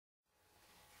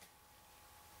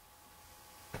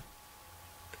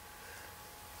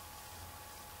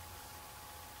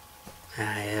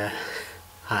Hi.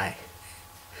 I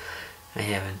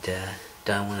haven't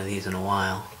done one of these in a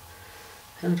while.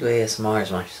 I don't do ASMR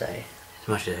as much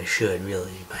as I should,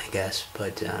 really, I guess.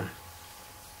 But a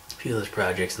few of those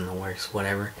projects in the works,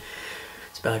 whatever.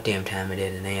 It's about damn time I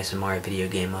did an ASMR video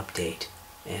game update,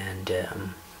 and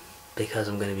because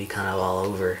I'm going to be kind of all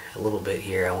over a little bit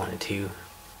here, I wanted to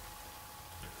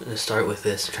start with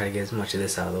this, try to get as much of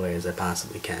this out of the way as I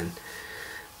possibly can.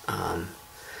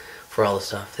 For all the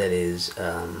stuff that is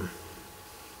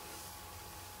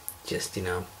just,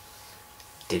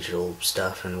 digital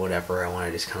stuff and whatever, I want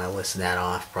to just kind of list that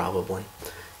off probably,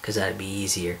 because that'd be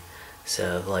easier.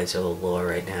 So the lights are a little lower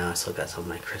right now. I still got some of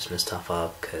my Christmas stuff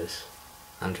up because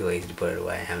I'm too lazy to put it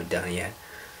away. I haven't done it yet.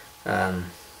 So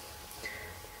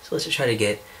let's just try to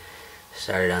get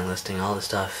started on listing all the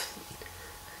stuff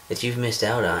that you've missed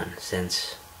out on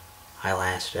since I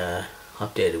last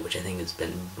updated, which I think has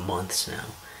been months now.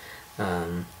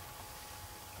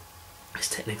 Because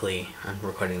technically I'm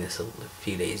recording this a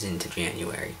few days into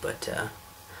January, but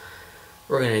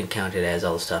we're going to count it as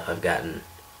all the stuff I've gotten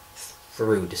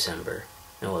through December,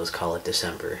 and let's call it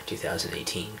December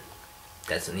 2018.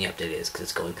 That's when the update is, because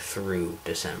it's going through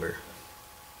December.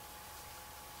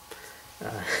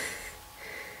 So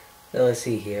let's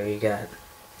see here, we got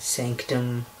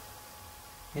Sanctum.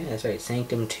 Yeah, that's right,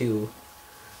 Sanctum 2.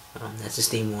 That's a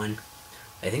Steam one.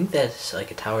 I think that's like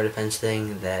a tower defense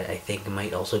thing that I think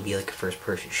might also be like a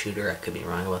first-person shooter. I could be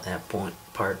wrong about that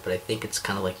part, but I think it's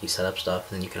kind of like you set up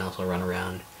stuff and then you can also run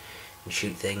around and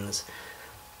shoot things.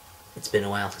 It's been a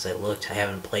while since I looked. I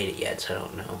haven't played it yet, so I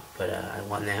don't know. But I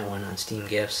won that one on Steam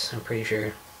Gifts, I'm pretty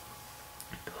sure.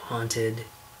 Haunted.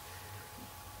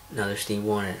 Another Steam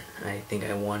one. I think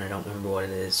I won. I don't remember what it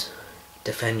is.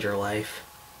 Defend Your Life.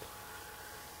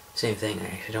 Same thing. I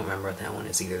actually don't remember what that one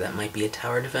is either. That might be a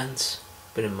tower defense.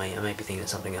 But I might be thinking of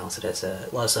something else. It has a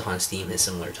lot of stuff on Steam has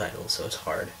similar titles, so it's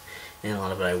hard. And a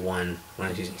lot of it I won when I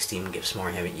was using Steam Gifts more.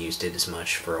 I haven't used it as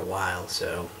much for a while,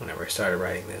 so whenever I started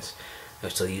writing this, I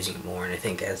was still using it more. And I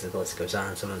think as the list goes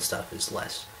on, some of the stuff is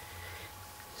less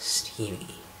steamy.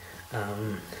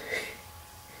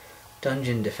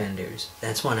 Dungeon Defenders.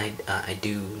 That's one I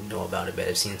do know about a bit.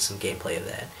 I've seen some gameplay of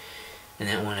that. And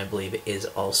that one, I believe, is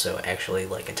also actually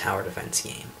like a tower defense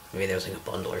game. Maybe there was like a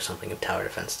bundle or something of tower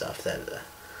defense stuff that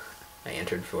I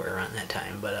entered for around that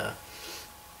time. But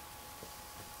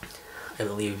I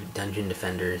believe Dungeon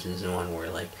Defenders is the one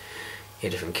where like you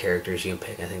have different characters you can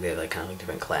pick. I think they have like kind of like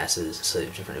different classes, so they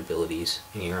have different abilities,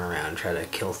 and you run around and try to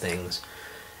kill things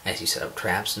as you set up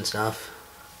traps and stuff.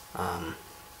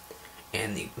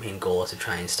 And the main goal is to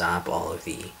try and stop all of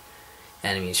the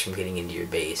enemies from getting into your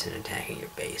base and attacking your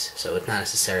base. So it's not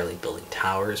necessarily building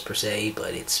towers per se,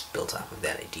 but it's built off of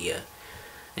that idea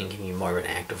and giving you more of an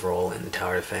active role in the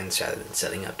tower defense rather than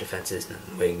setting up defenses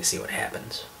and waiting to see what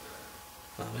happens.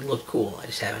 It looked cool, I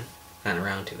just haven't gotten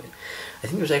around to it. I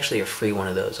think there's actually a free one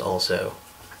of those also.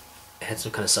 It had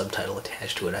some kind of subtitle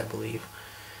attached to it, I believe.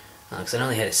 Because I know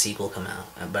they had a sequel come out,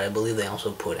 but I believe they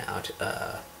also put out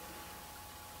a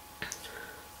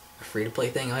free-to-play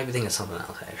thing. I might be thinking of something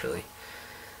else, actually.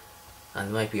 It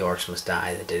might be Orcs Must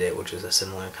Die that did it, which is a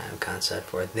similar kind of concept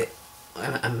for it.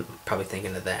 I'm probably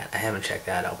thinking of that. I haven't checked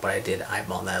that out, but I did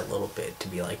eyeball that a little bit to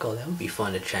be like, oh, that would be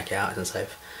fun to check out, since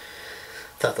I've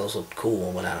thought those looked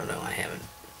cool, but I don't know, I haven't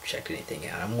checked anything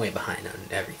out. I'm way behind on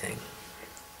everything.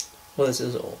 Well, this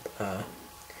is old.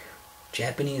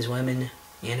 Japanese Women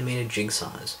Animated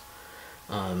Jigsaws.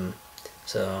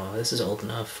 So this is old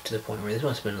enough to the point where this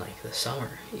must have been like the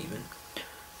summer, even.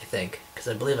 I think, because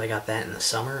I believe I got that in the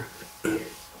summer. I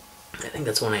think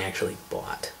that's when I actually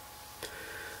bought,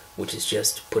 which is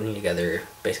just putting together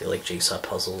basically like jigsaw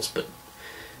puzzles,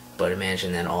 but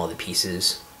imagine that all the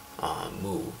pieces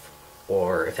move,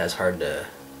 or if that's hard to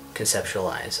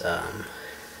conceptualize,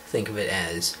 think of it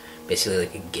as basically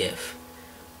like a GIF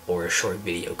or a short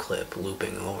video clip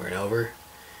looping over and over,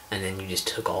 and then you just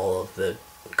took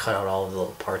cut out all of the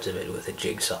little parts of it with a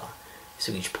jigsaw.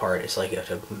 So each part, it's like you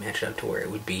have to match it up to where it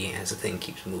would be as the thing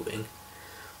keeps moving.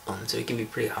 So it can be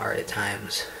pretty hard at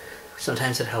times.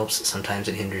 Sometimes it helps, sometimes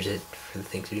it hinders it for the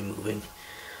thing to be moving.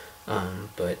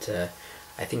 But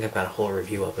I think I've got a whole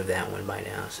review up of that one by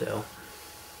now, so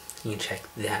you can check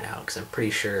that out, because I'm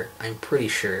pretty sure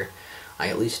I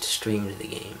at least streamed the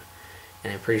game,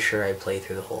 and I'm pretty sure I played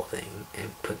through the whole thing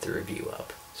and put the review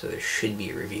up. So there should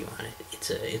be a review on it.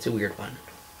 It's a weird one,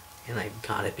 and I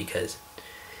got it because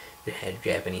it had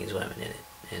Japanese women in it,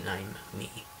 and I'm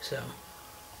me, so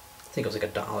I think it was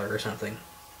like $1 or something.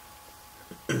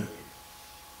 I'll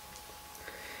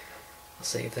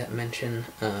save that mention.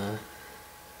 I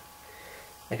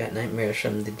got Nightmares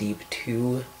from the Deep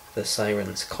 2 The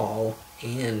Siren's Call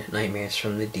and Nightmares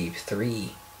from the Deep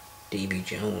 3, Davy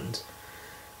Jones,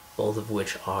 both of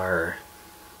which are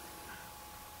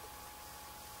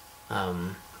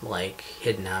like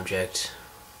hidden object,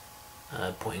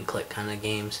 point and click kind of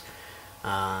games.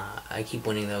 I keep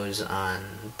winning those on.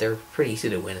 They're pretty easy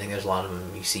to win. I think there's a lot of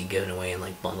them you see given away in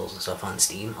like bundles and stuff on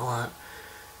Steam a lot,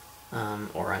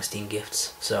 or on Steam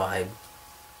gifts. So I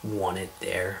won it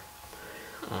there.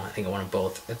 I think I won them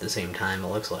both at the same time. It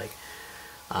looks like.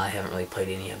 I haven't really played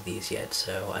any of these yet,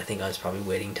 so I think I was probably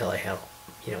waiting till I have,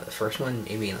 the first one.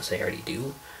 Maybe unless I already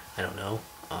do. I don't know.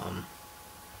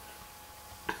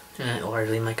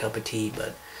 Largely my cup of tea,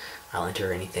 but I'll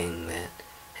enter anything that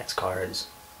has cards,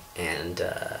 and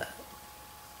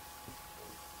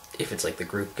if it's like the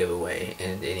group giveaway,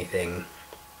 and anything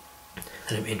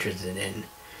that I'm interested in,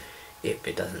 if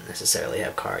it doesn't necessarily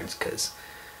have cards, because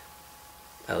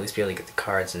I'll at least be able to get the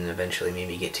cards and eventually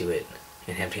maybe get to it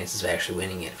and have chances of actually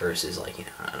winning it, versus like,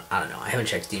 I don't know, I haven't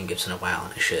checked Steam gifts in a while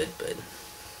and I should, but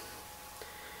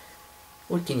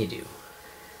what can you do?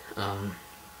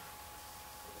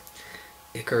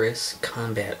 Icarus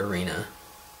Combat Arena.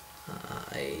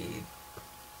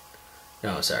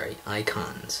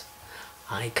 Icons.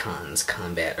 Icons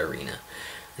Combat Arena.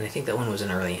 And I think that one was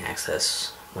in early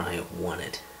access when I won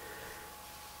it.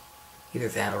 Either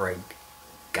that or I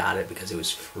got it because it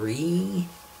was free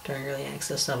during early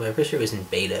access stuff. I'm pretty sure it was in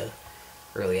beta,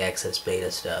 early access beta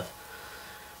stuff,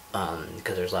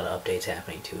 because there's a lot of updates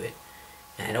happening to it.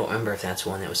 And I don't remember if that's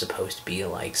one that was supposed to be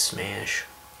like Smash,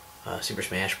 Super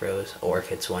Smash Bros, or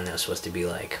if it's one that was supposed to be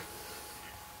like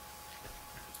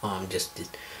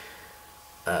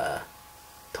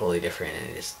totally different,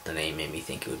 and just the name made me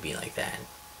think it would be like that.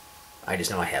 I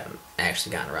just know I haven't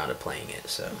actually gotten around to playing it,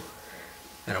 so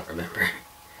I don't remember.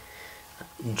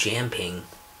 Jamping.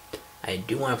 I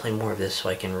do want to play more of this so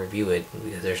I can review it,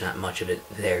 because there's not much of it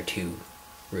there to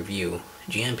review.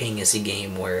 Jamping is a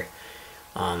game where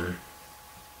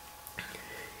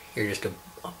you're just a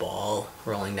ball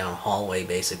rolling down a hallway,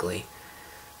 basically.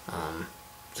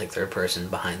 It's like third person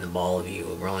behind the ball of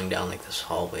you, rolling down like this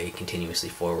hallway continuously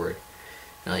forward.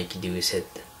 And all you can do is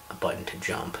hit a button to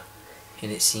jump.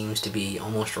 And it seems to be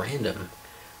almost random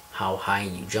how high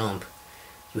you jump.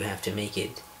 You have to make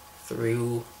it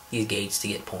through these gates to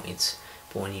get points.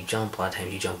 But when you jump, a lot of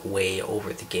times you jump way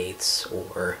over the gates,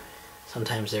 or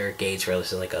sometimes there are gates where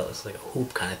it's like a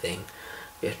hoop kind of thing.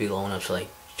 You have to be low enough to like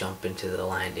jump into the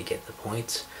line to get the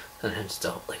points. Sometimes it's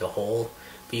like a hole.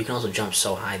 But you can also jump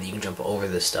so high that you can jump over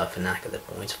this stuff and not get the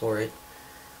points for it.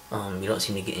 You don't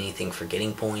seem to get anything for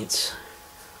getting points.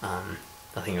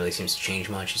 Nothing really seems to change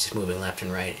much. It's just moving left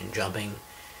and right and jumping.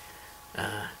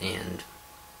 And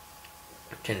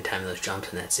trying to time those jumps,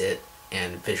 and that's it.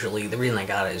 And visually, the reason I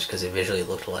got it is because it visually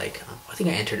looked like, I think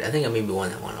I may be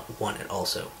one that won it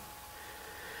also.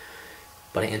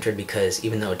 But I entered because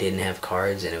even though it didn't have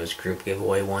cards and it was group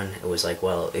giveaway one, it was like,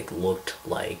 well, it looked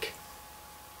like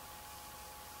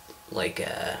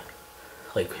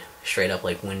straight up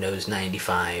like Windows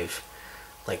 95.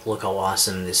 Like, look how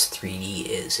awesome this 3D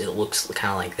is. It looks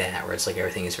kind of like that, where it's like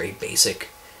everything is very basic,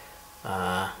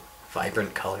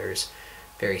 vibrant colors,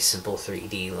 very simple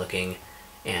 3D looking,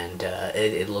 and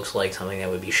it looks like something that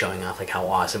would be showing off like how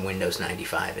awesome Windows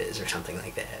 95 is, or something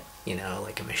like that,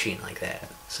 like a machine like that.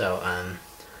 So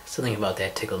something about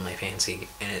that tickled my fancy,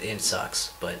 and it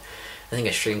sucks, but I think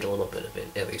I streamed a little bit of it,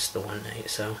 at least the one night,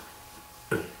 so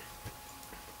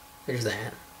there's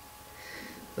that.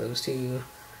 Those two.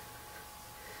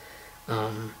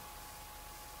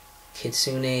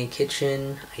 Kitsune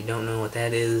Kitchen, I don't know what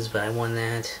that is, but I won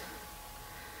that.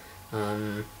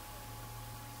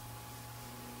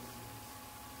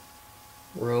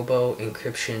 Robo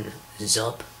Encryption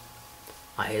Zup.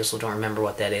 I also don't remember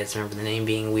what that is. I remember the name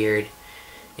being weird,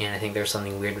 and I think there's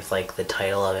something weird with like the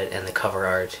title of it and the cover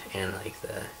art and like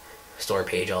the store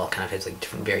page all kind of has like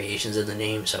different variations of the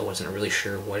name, so I wasn't really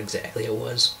sure what exactly it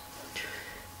was.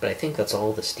 But I think that's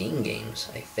all the Steam games,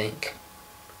 I think.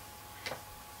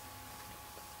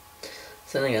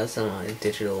 So I got some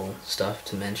digital stuff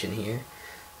to mention here.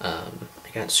 I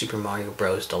got Super Mario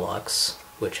Bros. Deluxe,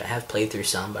 which I have played through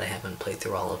some, but I haven't played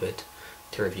through all of it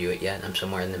to review it yet. I'm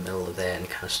somewhere in the middle of that and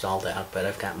kind of stalled out, but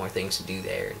I've got more things to do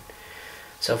there. And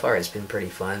so far it's been pretty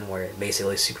fun, where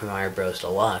basically Super Mario Bros.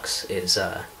 Deluxe is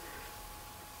the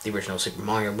original Super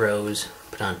Mario Bros.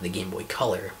 Put onto the Game Boy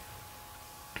Color.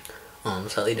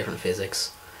 Slightly different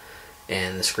physics,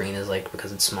 and the screen is like,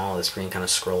 because it's small, the screen kind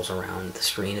of scrolls around the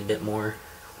screen a bit more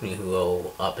when you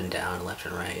go up and down, left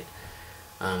and right.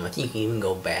 I think you can even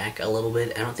go back a little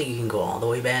bit. I don't think you can go all the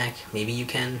way back. Maybe you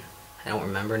can. I don't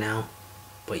remember now,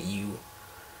 but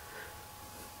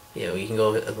you know, you can go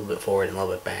a little bit forward and a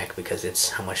little bit back because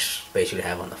it's how much space you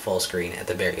have on the full screen at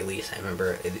the very least. I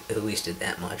remember it at least did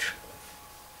that much.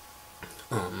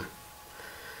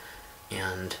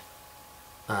 And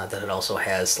then it also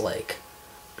has like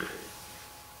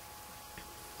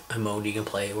a mode you can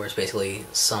play where it's basically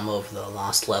some of the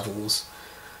lost levels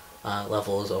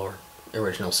or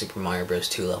original Super Mario Bros.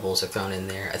 2 levels are thrown in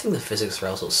there. I think the physics are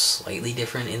also slightly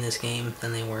different in this game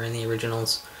than they were in the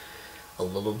originals. A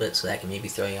little bit, so that can maybe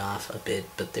throw you off a bit,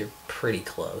 but they're pretty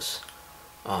close.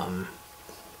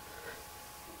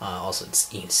 Also,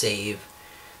 you can save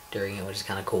during it, which is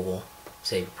kind of cool.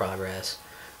 Save your progress.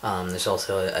 There's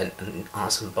also an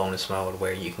awesome bonus mode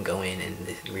where you can go in and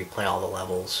replay all the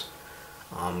levels.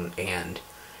 And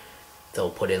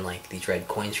they'll put in like these red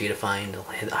coins for you to find. They'll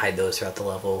hide those throughout the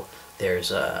level.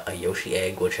 There's a Yoshi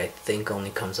egg, which I think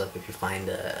only comes up if you find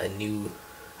a new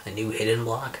hidden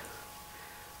block.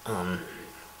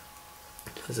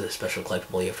 It's a special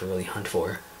collectible you have to really hunt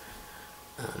for.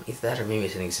 Either that or maybe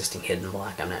it's an existing hidden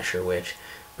block, I'm not sure which,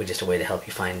 but just a way to help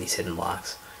you find these hidden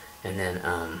blocks. And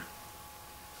then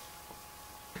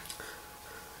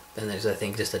there's, I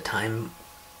think, just a time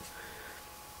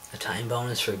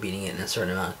bonus for beating it in a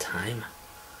certain amount of time.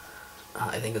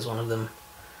 I think is one of them.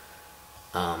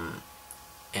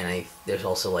 And there's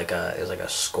also like a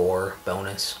score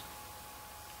bonus.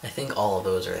 I think all of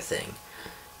those are a thing.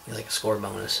 Like a score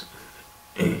bonus.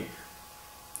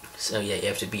 So yeah, you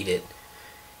have to beat it.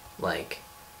 Like,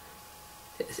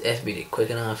 you have to beat it quick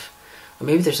enough. Or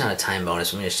maybe there's not a time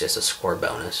bonus. Maybe it's just a score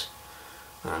bonus.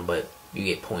 But you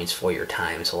get points for your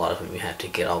time. So a lot of them you have to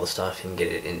get all the stuff and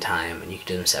get it in time, and you can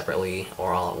do them separately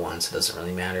or all at once. It doesn't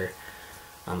really matter.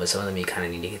 But some of them you kind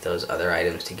of need to get those other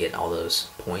items to get all those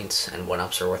points, and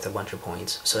 1-ups are worth a bunch of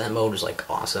points. So that mode is like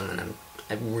awesome, and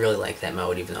I really like that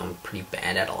mode, even though I'm pretty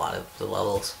bad at a lot of the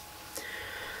levels.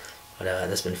 But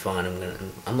that's been fun.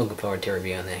 I'm looking forward to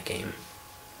reviewing that game.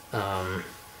 I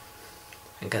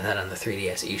got that on the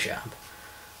 3DS eShop,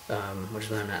 which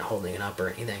is why I'm not holding it up or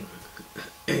anything.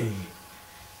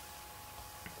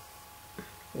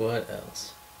 What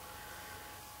else?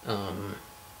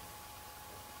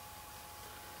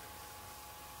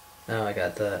 Oh, I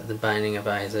got the Binding of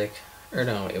Isaac. Or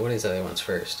no, wait, what is the other ones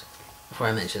first? Before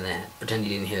I mention that, pretend you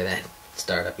didn't hear that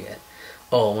start up yet.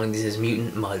 Oh, one of these is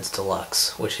Mutant Mudds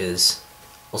Deluxe, which is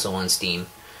also on Steam.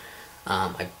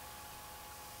 I'm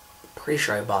pretty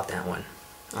sure I bought that one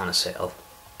on a sale,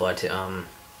 but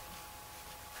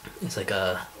it's like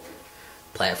a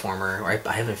platformer. Or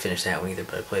I haven't finished that one either,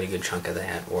 but I played a good chunk of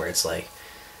that, where it's like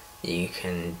you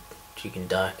can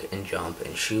duck and jump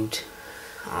and shoot.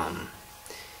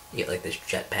 You get like this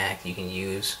jetpack you can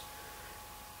use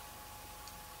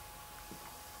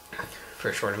for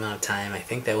a short amount of time. I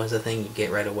think that was the thing you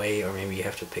get right away, or maybe you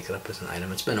have to pick it up as an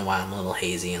item. It's been a while. I'm a little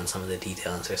hazy on some of the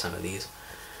details for some of these.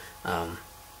 And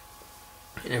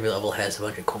every level has a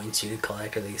bunch of coins you to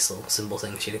collect, or these little symbol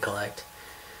things you to collect.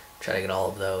 Try to get all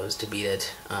of those to beat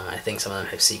it. I think some of them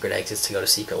have secret exits to go to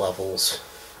secret levels.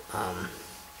 Other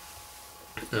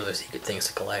secret things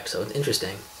to collect, so it's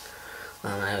interesting.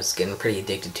 I was getting pretty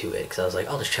addicted to it because I was like,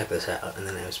 I'll just check this out, and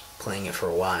then I was playing it for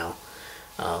a while,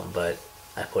 but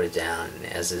I put it down,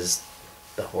 as is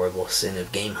the horrible sin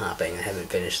of game hopping. I haven't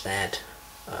finished that,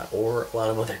 or a lot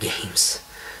of other games,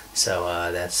 so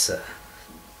that's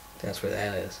where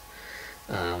that is.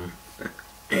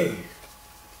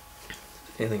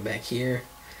 Anything back here?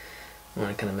 I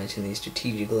want to kind of mention these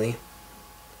strategically.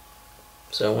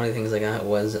 So one of the things I got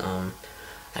was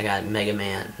I got Mega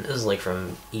Man. This is like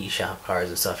from eShop cards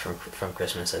and stuff from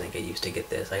Christmas. I think I used to get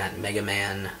this. I got Mega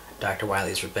Man, Dr.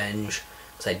 Wily's Revenge.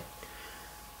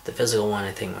 The physical one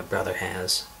I think my brother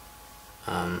has.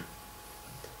 I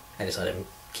just let him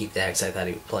keep that because I thought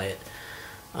he would play it.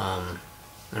 I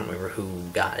don't remember who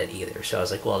got it either, so I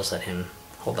was like, well, I'll just let him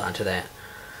hold on to that.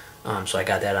 So I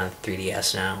got that on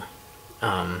 3DS now.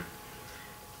 I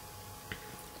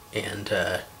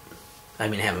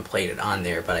mean, I haven't played it on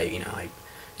there, but I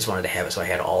just wanted to have it, so I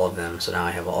had all of them. So now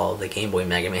I have all of the Game Boy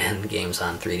Mega Man games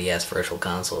on 3DS Virtual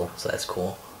Console, so that's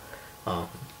cool. I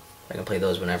can play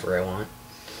those whenever I want.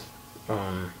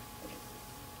 And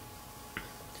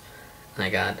I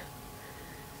got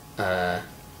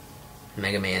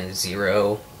Mega Man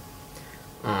Zero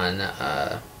on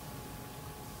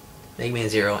Mega Man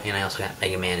Zero, and I also got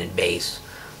Mega Man in Base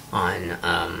on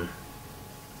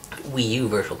Wii U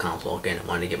Virtual Console. Again, I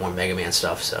wanted to get more Mega Man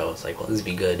stuff, so it's like, well, this would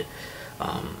be good.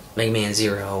 Mega Man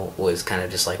Zero was kind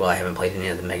of just like, well, I haven't played any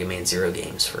of the Mega Man Zero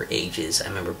games for ages. I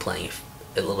remember playing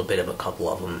a little bit of a couple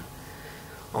of them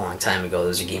a long time ago.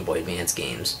 Those are Game Boy Advance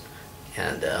games.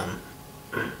 And I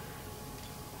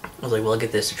was like, well, I'll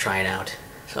get this to try it out.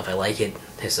 So if I like it,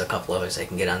 there's a couple others I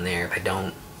can get on there. If I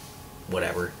don't,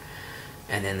 whatever.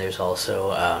 And then there's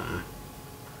also, so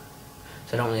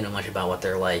I don't really know much about what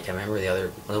they're like. I remember the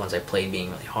other ones I played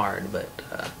being really hard, but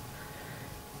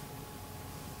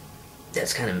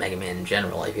that's kind of Mega Man in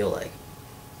general, I feel like.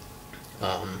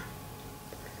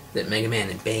 That Mega Man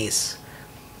and Bass,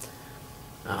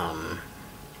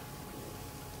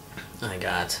 I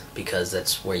got, because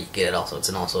that's where you get it also.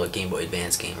 It's also a Game Boy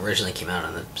Advance game. Originally came out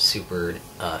on the Super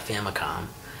Famicom,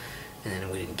 and then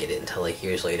we didn't get it until like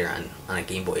years later on a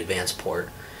Game Boy Advance port.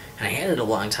 And I had it a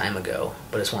long time ago,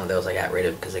 but it's one of those I got rid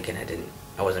of because, again,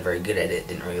 I wasn't very good at it,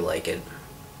 didn't really like it.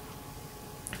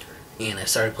 And I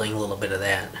started playing a little bit of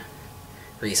that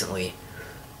recently,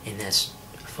 and that's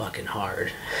fucking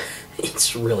hard.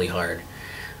 It's really hard.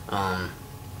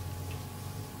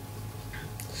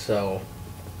 So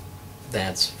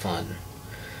that's fun.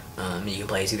 You can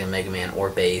play as either Mega Man or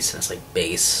Bass, and it's like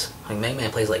Bass. Like Mega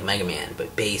Man plays like Mega Man,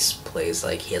 but Bass plays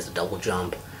like he has a double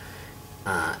jump,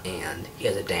 and he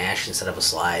has a dash instead of a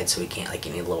slide, so he can't, like,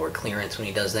 any lower clearance when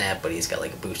he does that, but he's got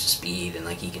like a boost of speed, and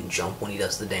like he can jump when he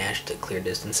does the dash to clear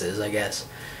distances, I guess.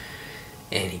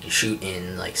 And he can shoot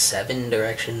in like 7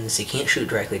 directions. He can't shoot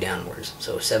directly downwards,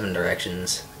 so 7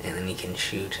 directions, and then he can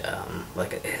shoot it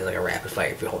has like a rapid fire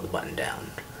if you hold the button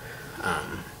down.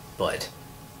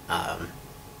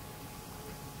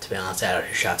 To balance out,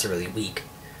 his shots are really weak,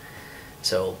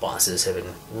 so bosses have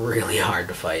been really hard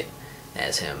to fight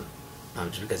as him,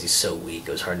 just because he's so weak.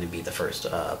 It was hard to beat the first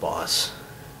boss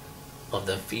of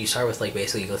the. You start with, like,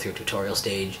 basically you go through a tutorial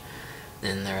stage.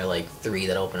 Then there are like 3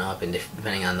 that open up, and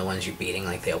depending on the ones you're beating,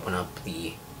 like, they open up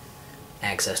the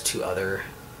access to other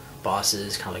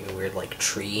bosses, kind of like a weird like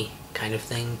tree kind of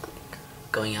thing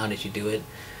going out as you do it.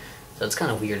 So it's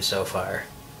kind of weird so far,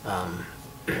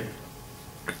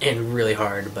 and really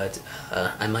hard, but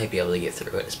I might be able to get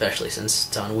through it, especially since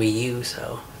it's on Wii U.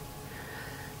 So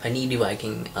if I need to, I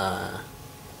can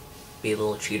be a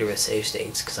little cheater with save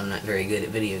states, because I'm not very good at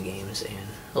video games, and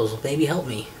those will maybe help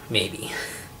me. Maybe.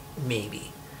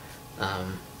 Maybe.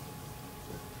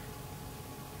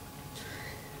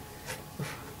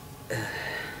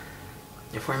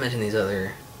 Before I mention these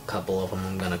other couple of them,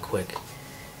 I'm gonna quick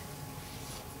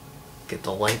get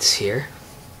the lights here.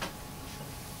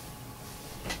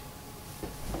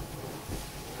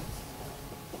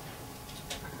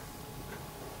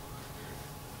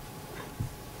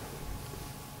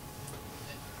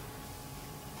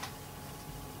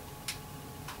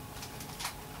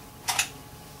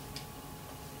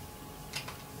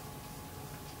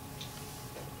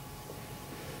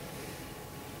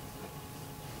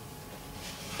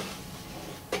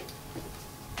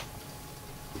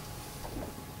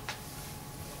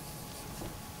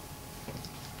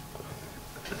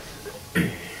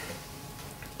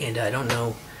 And I don't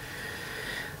know,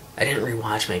 I didn't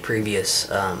rewatch my previous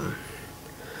updates,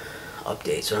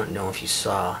 so I don't know if you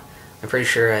saw. I'm pretty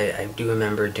sure I do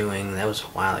remember doing, that was a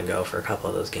while ago for a couple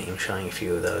of those games, showing a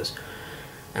few of those.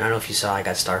 And I don't know if you saw, I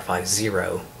got Star Fox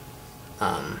Zero.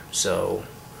 So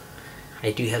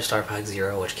I do have Star Fox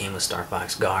Zero, which came with Star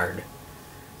Fox Guard.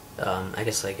 I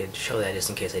guess I could show that just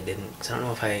in case I didn't, because I don't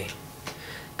know if I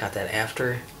got that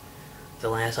after the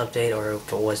last update or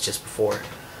if it was just before.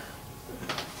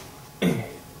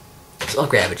 So I'll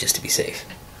grab it just to be safe.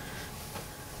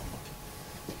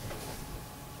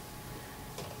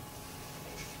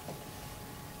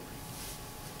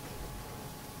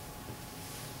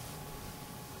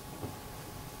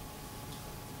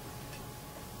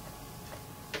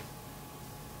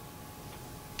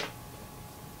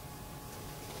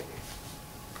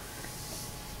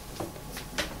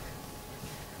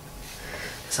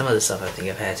 Some of the stuff I think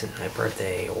I've had since my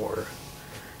birthday or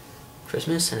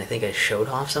Christmas, and I think I showed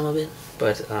off some of it,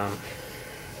 but I'm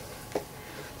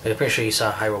pretty sure you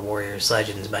saw Hyrule Warriors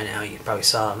Legends by now. You probably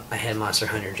saw I had Monster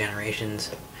Hunter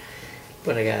Generations,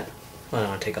 but I got, well, I don't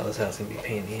want to take all this out, it's going to be a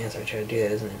pain in the ass if I try to do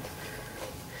that, isn't it?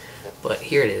 But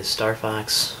here it is, Star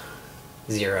Fox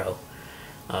Zero.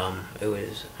 It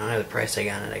was, I don't know the price I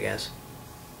got it, I guess,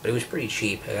 but it was pretty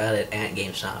cheap. I got it at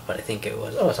GameStop, but I think it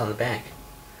was, oh, it's on the back.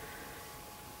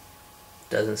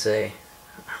 Doesn't say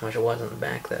how much it was on the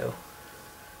back, though.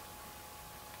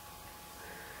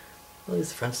 At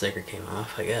least the front sticker came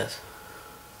off, I guess.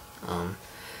 I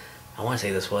want to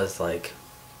say this was like,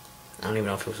 I don't even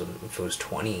know if it was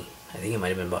 20. I think it might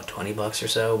have been about 20 bucks or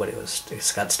so, but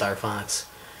it's got Star Fox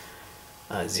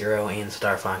Zero and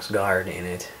Star Fox Guard in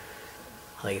it,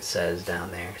 like it says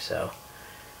down there. So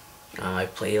I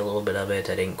played a little bit of it.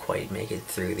 I didn't quite make it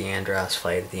through the Andros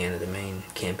fight at the end of the main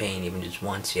campaign, even just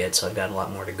once yet, so I've got a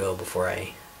lot more to go before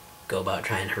I go about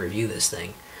trying to review this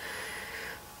thing.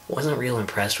 Wasn't real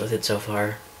impressed with it so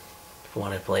far, from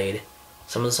what I played.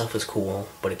 Some of the stuff was cool,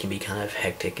 but it can be kind of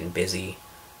hectic and busy.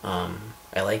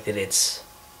 I like that it's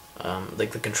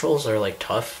like the controls are like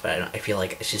tough, but I feel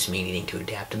like it's just me needing to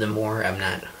adapt to them more. I'm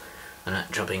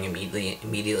not jumping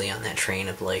immediately on that train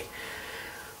of like,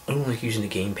 I don't like using the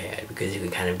gamepad, because you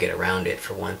can kind of get around it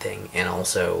for one thing, and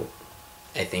also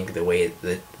I think the way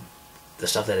the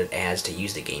stuff that it adds to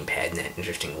use the gamepad in that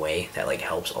interesting way, that like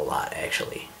helps a lot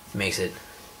actually. It makes it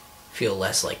feel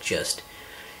less like just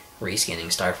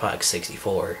reskinning Star Fox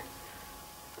 64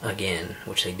 again,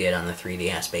 which they did on the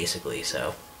 3DS basically.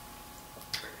 So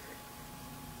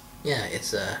yeah,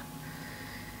 it's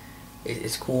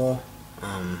cool.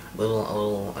 A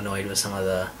little annoyed with some of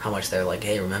the how much they're like,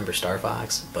 hey, remember Star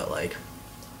Fox, but like,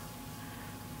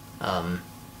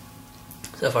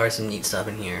 so far some neat stuff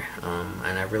in here,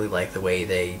 and I really like the way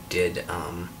they did.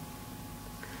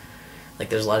 Like,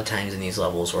 there's a lot of times in these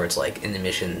levels where it's like in the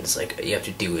missions, like you have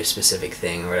to do a specific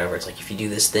thing or whatever. It's like if you do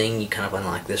this thing, you kind of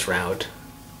unlock this route,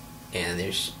 and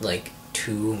there's like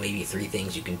 2, maybe 3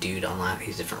 things you can do to unlock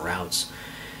these different routes,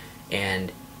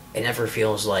 and it never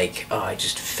feels like, oh, I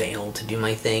just failed to do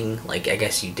my thing. Like, I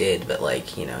guess you did, but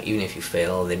like, you know, even if you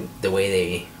fail, the way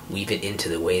they weave it into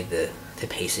the way the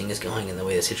pacing is going and the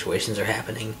way the situations are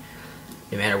happening,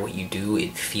 no matter what you do,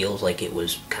 it feels like it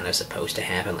was kind of supposed to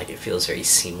happen. Like, it feels very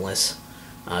seamless,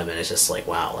 and it's just like,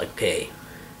 wow, like, okay,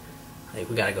 like,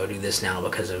 we gotta go do this now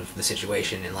because of the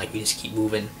situation, and like, we just keep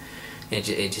moving, and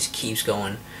it just keeps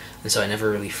going. And so I never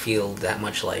really feel that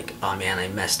much like, oh man, I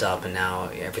messed up and now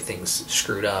everything's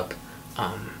screwed up.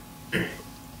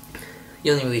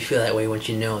 You only really feel that way once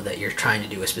you know that you're trying to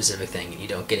do a specific thing and you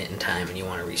don't get it in time and you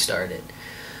want to restart it.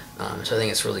 So I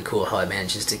think it's really cool how it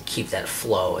manages to keep that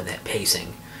flow and that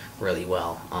pacing really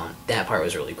well. That part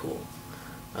was really cool.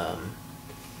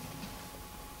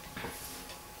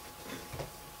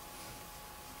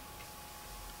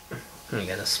 We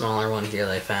got a smaller one here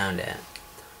that I found at.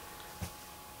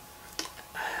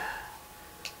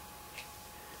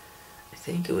 I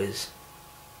think it was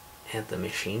at the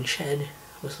machine shed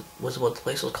was what the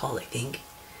place was called. I think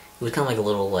it was kind of like a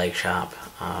little like shop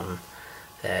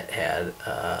that had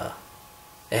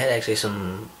actually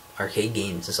some arcade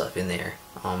games and stuff in there,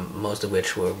 most of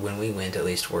which were, when we went at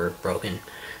least, were broken.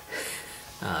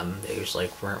 They just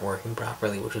like weren't working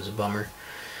properly, which was a bummer.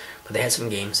 But they had some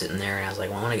games sitting there, and I was like,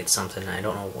 well, I want to get something, and I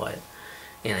don't know what.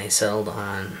 And I settled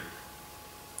on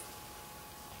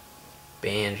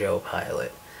Banjo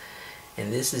Pilot.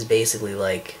 And this is basically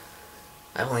like,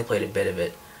 I've only played a bit of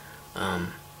it.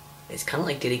 It's kind of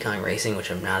like Diddy Kong Racing,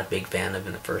 which I'm not a big fan of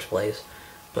in the first place,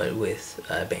 but with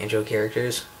Banjo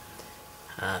characters.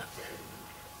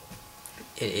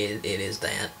 It is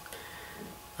that.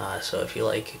 So if you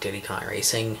like Diddy Kong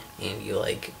Racing and you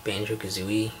like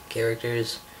Banjo-Kazooie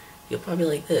characters, you'll probably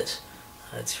like this.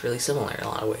 It's really similar in a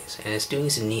lot of ways, and it's doing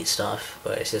some neat stuff,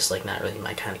 but it's just like not really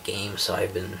my kind of game. So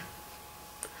I've been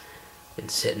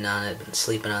sitting on it, been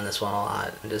sleeping on this one a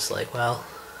lot, and just like, well,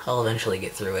 I'll eventually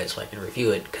get through it so I can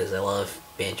review it, because I love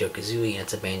Banjo-Kazooie, and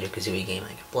it's a Banjo-Kazooie game I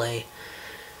can play.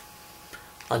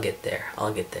 I'll get there.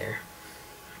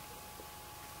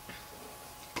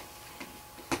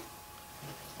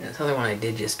 And this other one I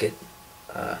did just get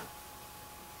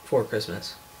for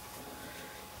Christmas.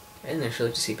 I didn't actually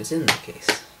look to see if it's in that case.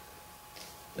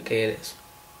 Okay, it is.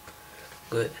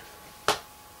 Good.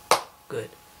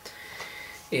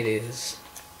 It is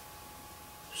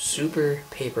Super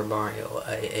Paper Mario,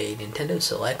 a Nintendo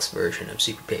Selects version of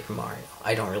Super Paper Mario.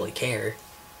 I don't really care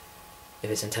if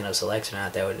it's Nintendo Selects or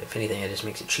not. That would, if anything, it just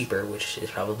makes it cheaper, which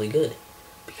is probably good,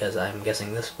 because I'm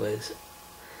guessing this was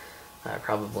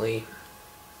probably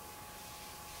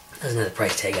doesn't have the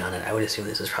price tag on it. I would assume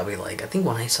this was probably like, I think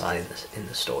when I saw it in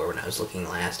the store when I was looking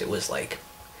last, it was like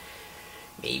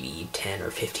maybe 10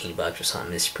 or 15 bucks or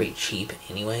something. It's pretty cheap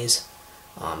anyways,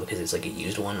 because it's like a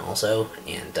used one also.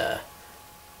 And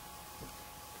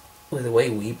with the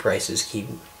way Wii prices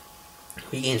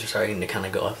Wii games are starting to kind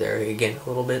of go up there again a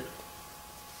little bit,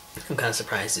 I'm kind of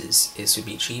surprised is to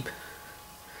be cheap.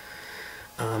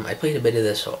 I played a bit of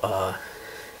this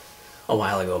a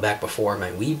while ago, back before my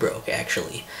Wii broke,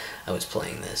 actually. I was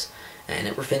playing this, and I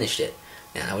never finished it,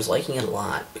 and I was liking it a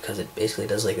lot, because it basically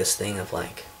does like this thing of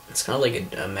like, it's kind of like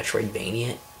a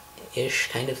Metroidvania-ish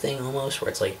kind of thing almost, where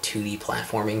it's like 2D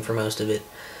platforming for most of it,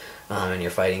 and you're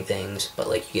fighting things, but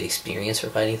like you get experience for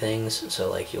fighting things, so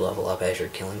like you level up as you're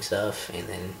killing stuff, and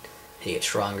then you get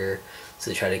stronger,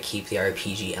 so they try to keep the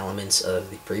RPG elements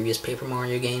of the previous Paper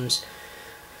Mario games,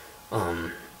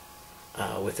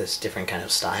 with this different kind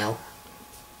of style.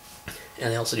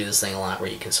 And they also do this thing a lot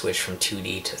where you can switch from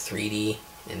 2D to 3D,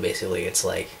 and basically it's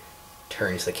like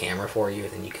turns the camera for you,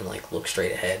 and then you can like look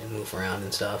straight ahead and move around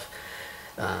and stuff.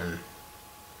 Kind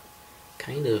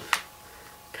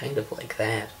of like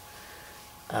that.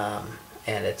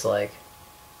 And it's like,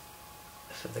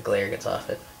 if the glare gets off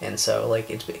it, and so like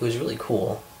it was really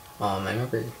cool. I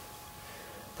remember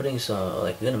putting some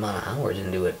like a good amount of hours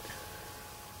into it.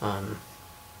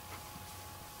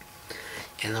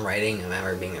 And the writing, I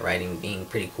remember the writing being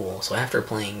pretty cool. So after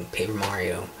playing Paper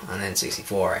Mario on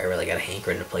N64, I really got a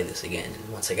hankering to play this again. And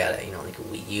once I got a, like a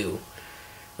Wii U,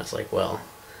 I was like, well,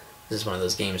 this is one of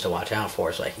those games to watch out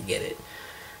for, so I could get it.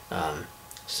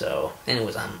 So, and it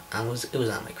was on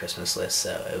my Christmas list,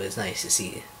 so it was nice to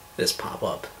see this pop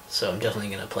up. So I'm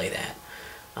definitely gonna play that.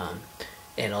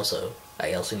 And also,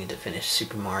 I also need to finish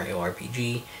Super Mario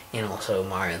RPG and also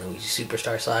Mario and Luigi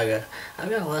Superstar Saga.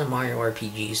 I've got a lot of Mario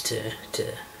RPGs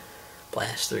to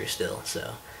blast through still,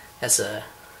 so that's a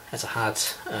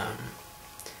hot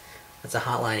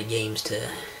line of games to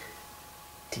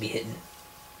be hitting.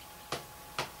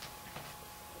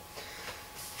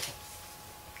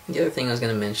 The other thing I was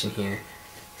going to mention here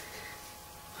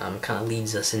kind of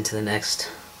leads us into the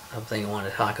next thing I want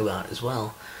to talk about as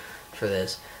well for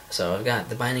this. So I've got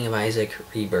The Binding of Isaac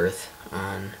Rebirth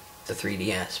on the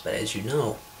 3DS, but as you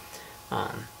know,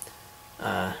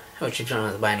 what you've done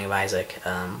with The Binding of Isaac,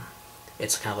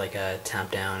 it's kind of like a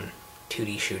top-down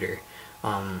 2D shooter.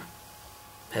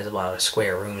 Has a lot of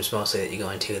square rooms mostly that you go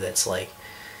into that's like,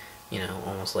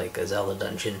 almost like a Zelda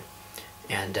dungeon.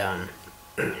 And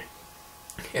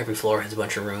every floor has a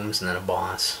bunch of rooms and then a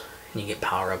boss. And you get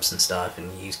power-ups and stuff,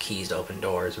 and you use keys to open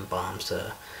doors and bombs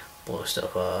to blow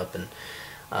stuff up and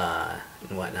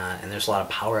whatnot. And there's a lot of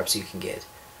power-ups you can get.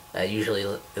 Usually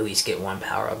at least get one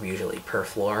power-up usually per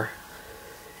floor.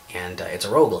 And it's a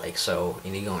roguelike, so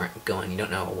you go and you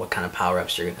don't know what kind of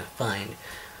power-ups you're going to find.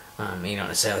 You don't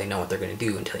necessarily know what they're going to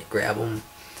do until you grab them.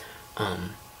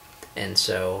 And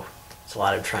so it's a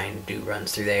lot of trying to do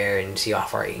runs through there and see how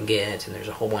far you can get, and there's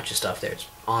a whole bunch of stuff there. It's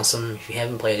awesome. If you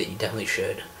haven't played it, you definitely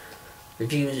should.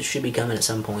 Reviews should be coming at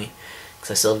some point,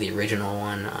 because I still have the original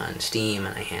one on Steam,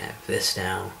 and I have this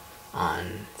now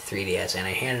on 3DS, and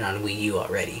I had it on Wii U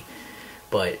already,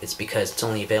 but it's because it's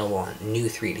only available on new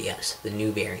 3DS, the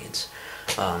new variants.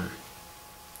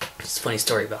 Just a funny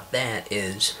story about that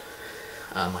is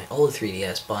my old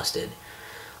 3DS busted.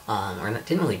 Or it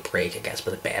didn't really break, I guess,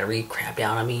 but the battery crapped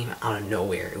out on me out of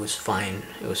nowhere. It was fine,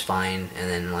 and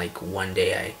then like one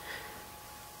day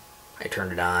I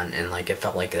turned it on, and like it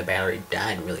felt like the battery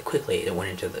died really quickly. It went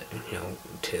into the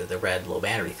to the red low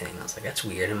battery thing. I was like, that's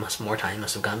weird. More time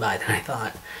must have gone by than I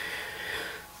thought.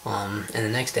 And the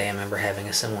next day I remember having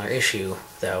a similar issue,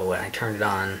 though. When I turned it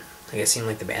on, like it seemed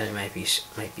like the battery might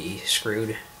be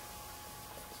screwed,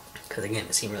 because again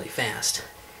it seemed really fast.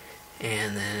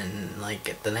 And then,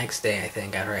 like, the next day, I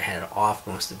think, after I had it off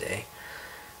most of the day,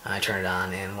 I turned it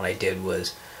on, and what I did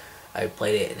was, I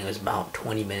played it, and it was about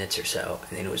 20 minutes or so,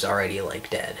 and then it was already,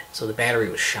 like, dead. So the battery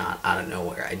was shot out of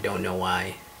nowhere. I don't know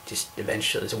why. Just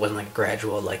eventually, it wasn't, like, a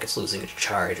gradual, like, it's losing its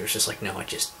charge. It was just like, no, it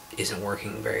just isn't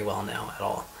working very well now at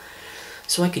all.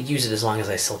 So I could use it as long as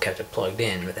I still kept it plugged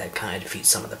in, but that kind of defeats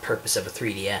some of the purpose of a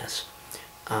 3DS.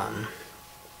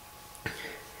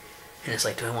 And it's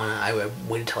like, do I want to, I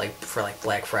waited till like, for like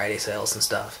Black Friday sales and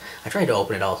stuff. I tried to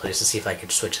open it also just to see if I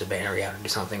could switch the battery out and do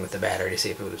something with the battery to see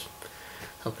if it was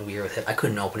something weird with it. I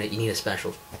couldn't open it. You need a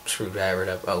special screwdriver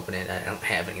to open it. I don't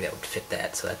have any that would fit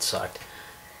that, so that sucked.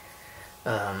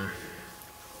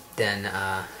 Then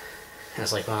I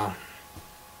was like, well,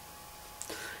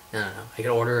 no. I could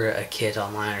order a kit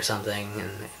online or something and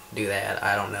do that.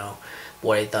 I don't know.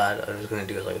 What I thought I was going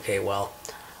to do is like, okay, well,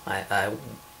 I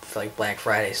for like Black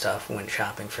Friday stuff, went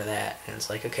shopping for that, and it's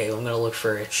like, okay, well, I'm gonna look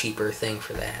for a cheaper thing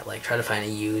for that, like try to find a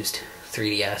used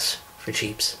 3DS for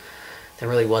cheaps. There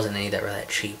really wasn't any that were that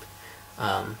cheap,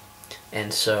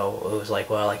 and so it was like,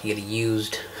 well, I could get a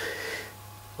used,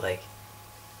 like,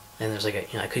 and there's like a,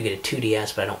 I could get a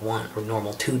 2DS, but I don't want a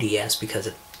normal 2DS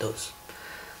because those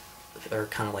are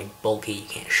kind of like bulky. You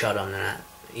can't shut them. They're not,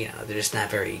 they're just not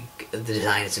very. The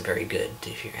design isn't very good,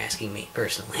 if you're asking me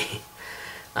personally.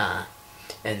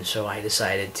 And so I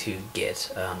decided to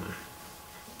get, and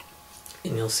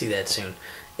you'll see that soon,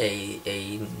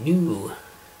 a new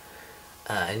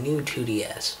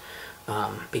 2DS,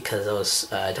 because those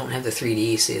don't have the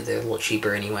 3D, so they're a little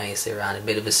cheaper anyways. They were on a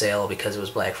bit of a sale because it was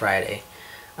Black Friday,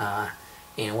 and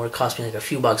it would have cost me like a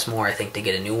few bucks more, I think, to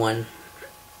get a new one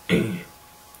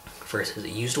versus a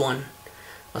used one.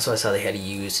 Also, I saw they had a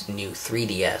used new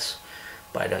 3DS,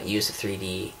 but I don't use the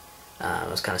 3D.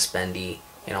 It was kind of spendy.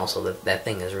 And also that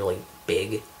thing is really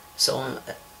big, so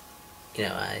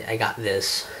I got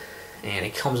this, and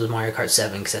it comes with Mario Kart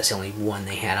 7 because that's the only one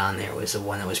they had on there, was the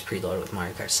one that was preloaded with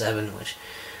Mario Kart 7, which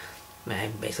I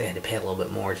basically had to pay a little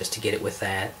bit more just to get it with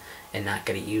that and not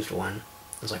get a used one.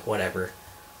 I was like, whatever,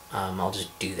 I'll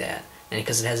just do that. And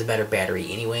because it has a better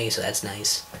battery anyway, so that's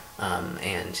nice.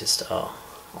 And just all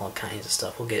kinds of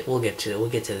stuff. We'll get to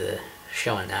the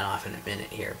showing that off in a minute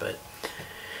here, but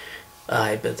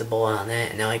I bit the bullet on that,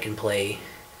 and now I can play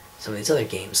some of these other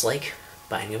games like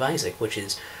Binding of Isaac, which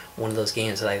is one of those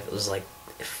games that I was like,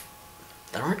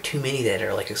 there aren't too many that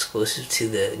are like exclusive to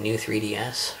the new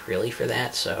 3DS really for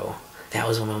that, so that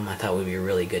was one of them I thought would be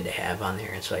really good to have on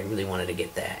there, and so I really wanted to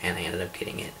get that, and I ended up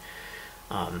getting it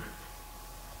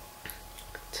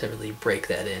to really break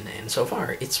that in, and so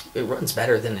far it runs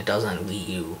better than it does on Wii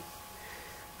U.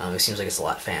 It seems like it's a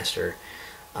lot faster.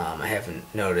 I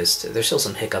haven't noticed, there's still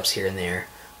some hiccups here and there,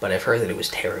 but I've heard that it was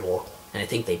terrible, and I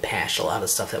think they patched a lot of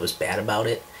stuff that was bad about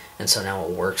it, and so now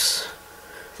it works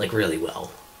like really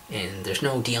well. And there's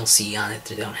no DLC on it,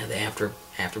 they don't have the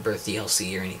Afterbirth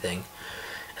DLC or anything.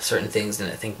 Certain things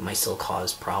that I think might still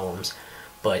cause problems,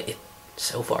 but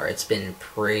so far it's been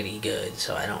pretty good,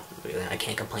 so I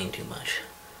can't complain too much.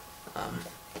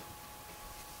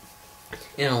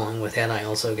 And along with that, I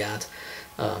also got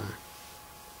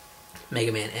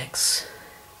Mega Man X,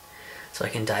 so I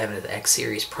can dive into the X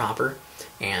series proper.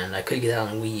 And I could get that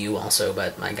on Wii U also,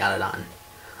 but I got it on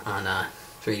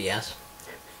 3DS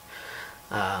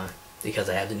because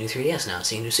I have the new 3DS now.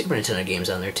 So you can do Super Nintendo games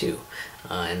on there too.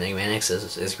 And Mega Man X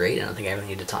is great. I don't think I ever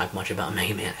need to talk much about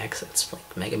Mega Man X. It's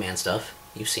like Mega Man stuff.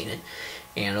 You've seen it.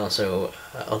 And also,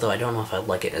 although I don't know if I'd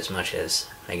like it as much as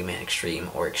Mega Man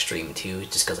Extreme or Extreme 2,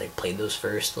 just because I played those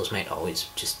first. I might always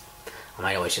just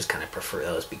kind of prefer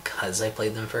those because I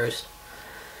played them first.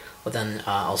 But then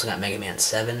I also got Mega Man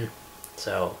 7,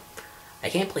 so I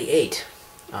can't play 8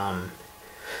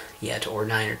 yet, or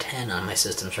 9 or 10 on my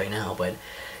systems right now, but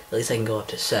at least I can go up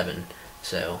to 7,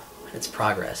 so it's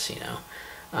progress, you know.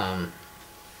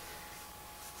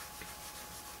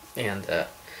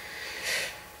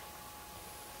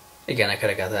 Again, I could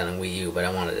have got that on Wii U, but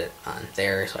I wanted it on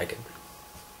there so I could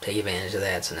take advantage of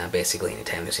that. So now basically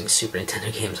anytime there's any Super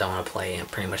Nintendo games I want to play, I'm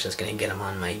pretty much just going to get them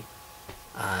on my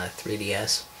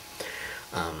 3DS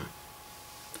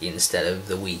instead of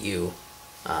the Wii U.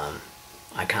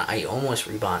 I almost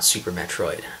rebought Super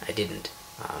Metroid. I didn't.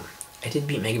 I did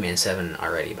beat Mega Man 7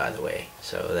 already, by the way,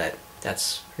 so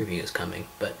that's reviews coming,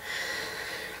 but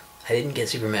I didn't get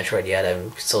Super Metroid yet.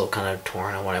 I'm still kind of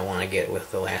torn on what I want to get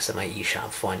with the last of my eShop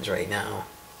funds right now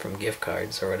from gift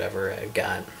cards or whatever. I've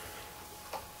got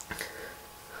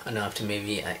enough to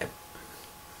maybe, I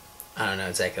don't know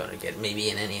exactly what to get. Maybe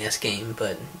an NES game,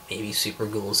 but maybe Super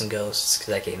Ghouls and Ghosts,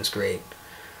 because that game's great.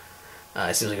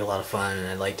 It seems like a lot of fun, and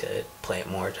I'd like to play it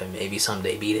more to maybe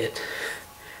someday beat it.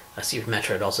 Super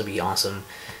Metroid would also be awesome.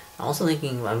 I'm also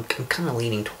thinking, I'm kind of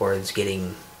leaning towards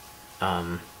getting,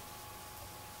 on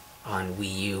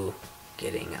Wii U,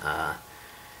 getting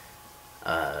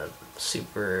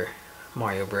Super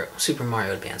Mario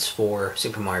Advance 4,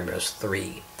 Super Mario Bros.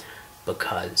 3,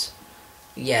 because,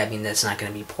 yeah, I mean, that's not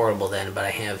going to be portable then, but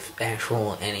I have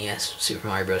actual NES Super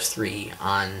Mario Bros. 3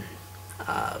 on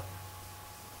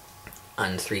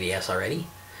 3DS already.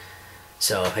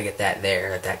 So if I get that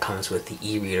there, that comes with the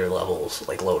e-reader levels,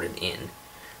 like, loaded in,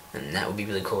 and that would be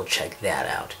really cool to check that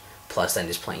out. Plus, then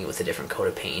just playing it with a different coat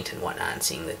of paint and whatnot, and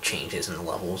seeing the changes in the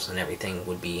levels and everything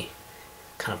would be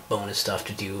kind of bonus stuff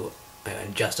to do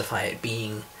and justify it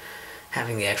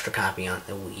having the extra copy on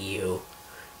the Wii U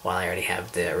while I already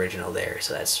have the original there.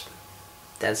 So that's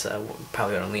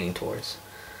probably what I'm leaning towards.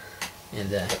 And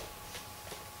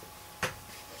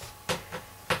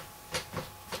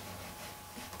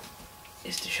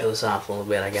just to show this off a little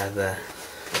bit, I got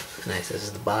this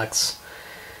is the box.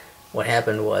 What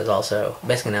happened was also,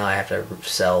 basically now I have to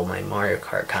sell my Mario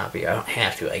Kart copy. I don't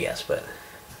have to, I guess, but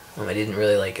I didn't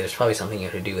really like it. There's probably something you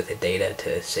have to do with the data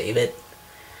to save it,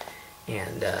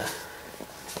 and I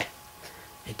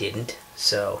didn't,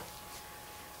 so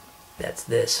that's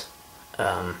this.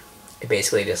 It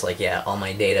basically just like, yeah, all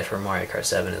my data for Mario Kart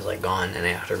 7 is like gone, and I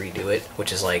have to redo it,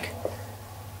 which is like,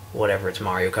 whatever, it's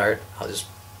Mario Kart, I'll just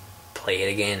play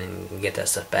it again and get that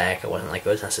stuff back. It wasn't like it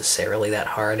was necessarily that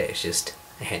hard, it's just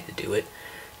I had to do it.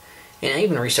 And I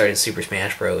even restarted Super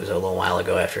Smash Bros. A little while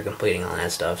ago after completing all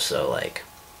that stuff, so like,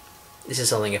 this is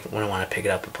something when I want to pick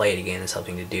it up and play it again, it's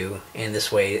something to do. And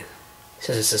this way,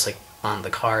 since it's just like on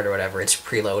the card or whatever, it's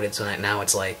preloaded, so that now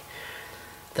it's like,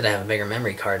 that I have a bigger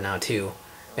memory card now too.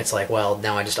 It's like, well,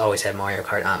 now I just always have Mario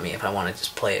Kart on me if I want to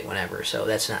just play it whenever, so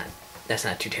that's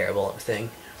not too terrible of a thing.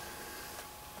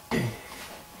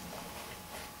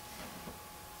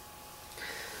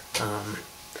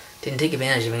 didn't take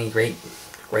advantage of any great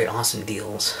awesome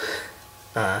deals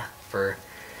for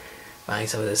buying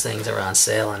some of those things that were on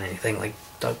sale and anything. Like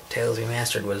DuckTales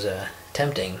Remastered was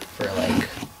tempting for like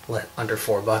under $4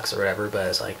 or whatever, but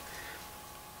it's like,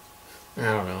 I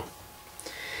don't know.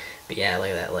 But yeah,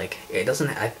 like that, like it doesn't.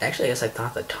 I guess I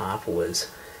thought the top was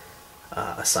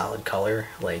a solid color,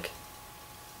 like,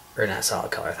 or not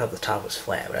solid color. I thought the top was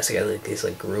flat, but I see like these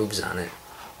like grooves on it.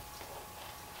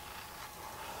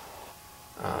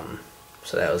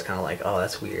 So that was kind of like, oh,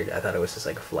 that's weird. I thought it was just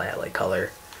like a flat like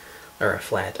color or a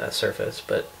flat surface,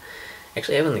 but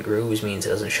actually having the grooves means it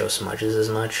doesn't show smudges as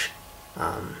much,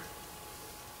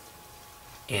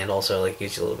 and also like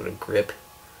gives you a little bit of grip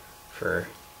for,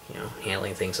 you know,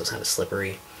 handling things, so it's not as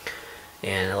slippery.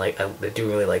 And I do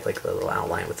really like the little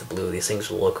outline with the blue. These things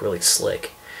will look really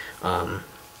slick. I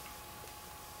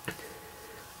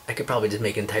could probably just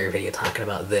make an entire video talking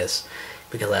about this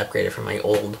because I upgraded from my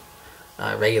old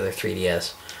regular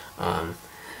 3DS.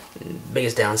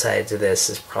 Biggest downside to this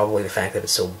is probably the fact that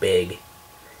it's so big.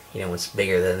 You know, it's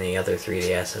bigger than the other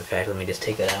 3DS. In fact, let me just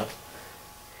take that out.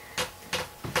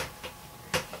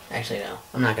 Actually, no.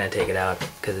 I'm not going to take it out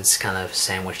because it's kind of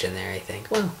sandwiched in there, I think.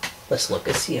 Well, let's look.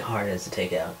 Let's see how hard it is to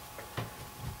take out.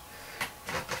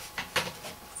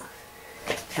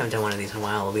 Haven't done one of these in a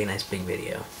while. It'll be a nice big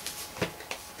video.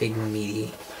 Big,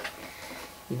 meaty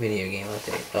video game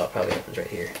update. Oh, it probably happens right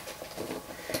here.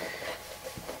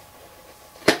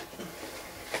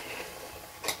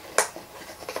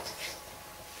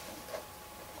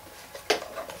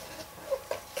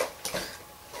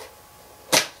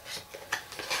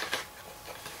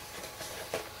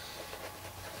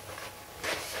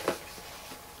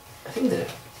 I think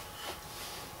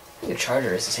the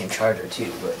charger is the same charger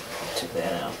too, but I took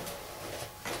that out.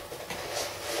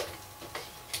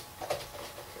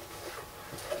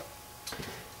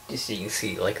 Just so you can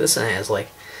see, like this one has like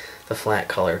the flat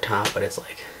color top, but it's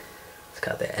like, it's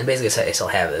got that. And basically I still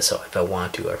have this, so if I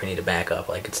want to, or if I need to back up,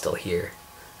 like it's still here.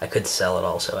 I could sell it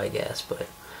also, I guess, but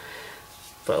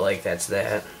like that's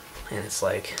that. And it's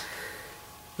like,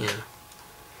 you know,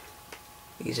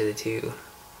 these are the two,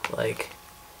 like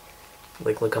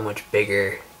look how much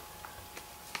bigger.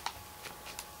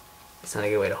 It's not a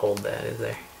good way to hold that, is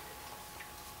there?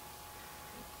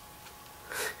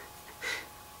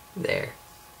 There.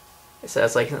 So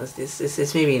it's like,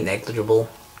 it's maybe negligible,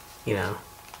 you know,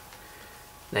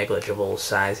 negligible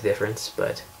size difference,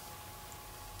 but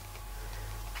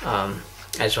I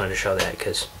just wanted to show that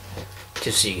because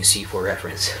just so you can see for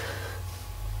reference.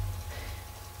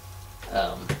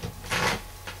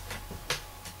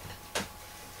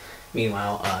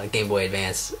 Meanwhile, Game Boy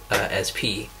Advance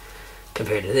SP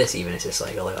compared to this, even, it's just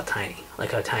like, oh,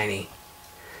 look how tiny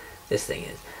this thing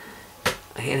is.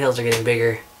 Handhelds are getting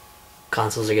bigger,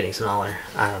 consoles are getting smaller.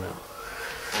 I don't know.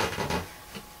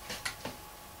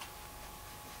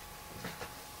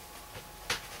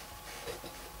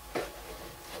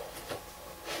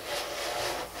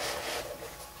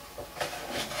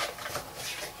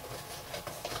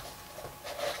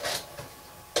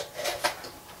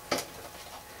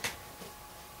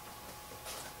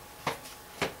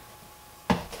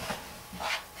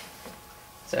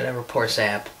 So whatever poor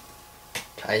sap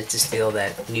tries to steal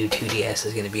that new 2DS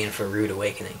is going to be in for a rude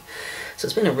awakening. So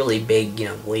it's been a really big, you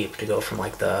know, leap to go from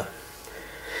like the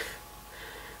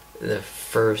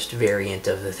first variant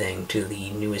of the thing to the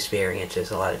newest variant. There's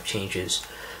a lot of changes.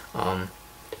 But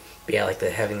yeah, like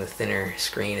having the thinner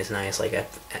screen is nice. Like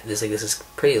this is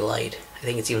pretty light. I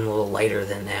think it's even a little lighter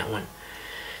than that one.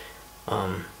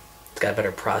 It's got a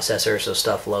better processor, so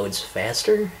stuff loads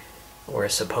faster. Or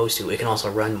is supposed to. It can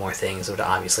also run more things, but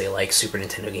obviously, like Super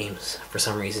Nintendo games, for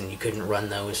some reason you couldn't run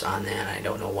those on that. I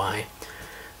don't know why,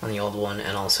 on the old one.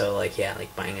 And also, like, yeah,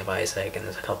 like Binding of Isaac, and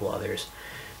there's a couple others.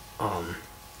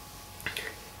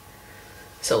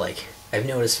 So like I've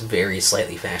noticed very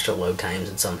slightly faster load times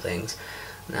in some things.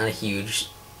 Not a huge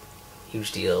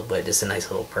deal, but just a nice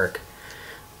little perk.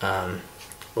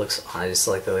 Looks, I just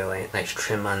like the really nice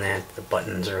trim on that. The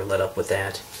buttons are lit up with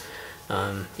that.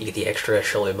 You get the extra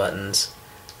shoulder buttons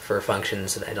for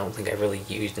functions that I don't think I've really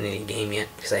used in any game yet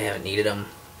because I haven't needed them,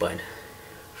 but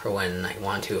for when I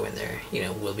want to, when they're, you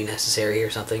know, will be necessary or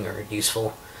something, or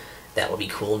useful, that will be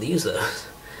cool to use those.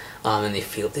 And they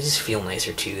just feel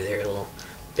nicer too. They're a little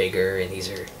bigger, and these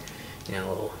are, you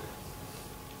know,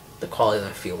 the quality of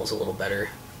them feels a little better.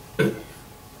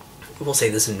 We'll say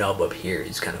this nub up here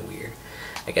is kind of weird.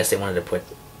 I guess they wanted to put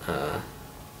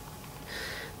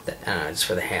just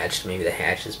for the hatch. Maybe the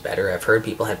hatch is better. I've heard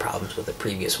people had problems with the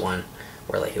previous one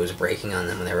where like it was breaking on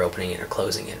them when they were opening it or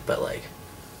closing it, but like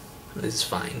this is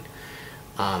fine.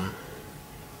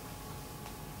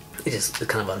 It is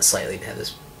kind of unsightly to have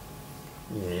this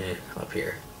up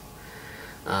here.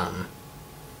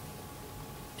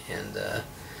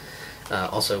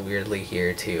 Also weirdly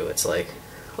here too, it's like,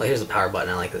 well, here's the power button.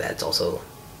 I like that. It's also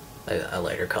a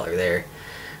lighter color there.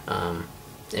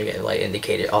 You get light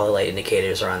indicator. All the light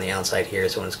indicators are on the outside here,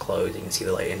 so when it's closed, you can see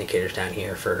the light indicators down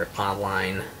here for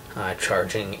online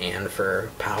charging and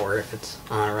for power if it's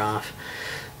on or off.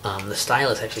 The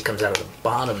stylus actually comes out of the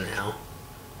bottom now,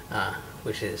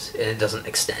 which is, and it doesn't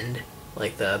extend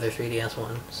like the other 3DS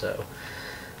one. So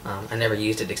I never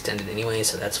used it extended anyway,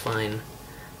 so that's fine.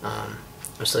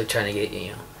 I'm still trying to get,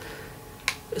 you know,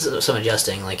 some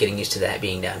adjusting, like getting used to that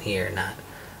being down here, not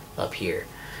up here.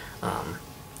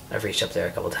 I've reached up there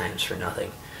a couple times for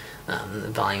nothing. The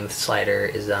volume slider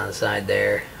is on the side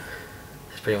there.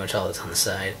 That's pretty much all that's on the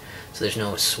side. So there's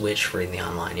no switch for the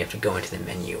online. You have to go into the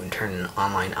menu and turn an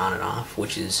online on and off,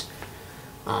 which is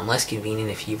less convenient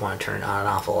if you want to turn it on and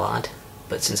off a lot.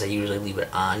 But since I usually leave it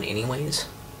on anyways,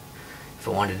 if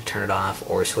I wanted to turn it off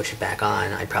or switch it back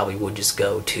on, I probably would just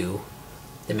go to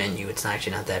the menu. It's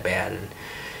actually not that bad,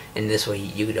 and this way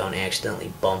you don't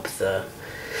accidentally bump the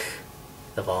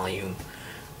volume.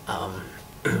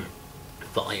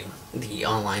 The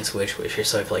online switch, which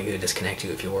so I feel like it would disconnect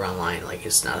you if you were online. Like,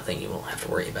 it's not a thing you will have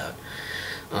to worry about.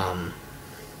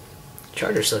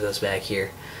 Charger still goes back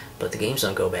here, but the games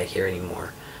don't go back here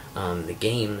anymore. The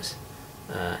games,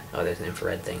 oh, there's an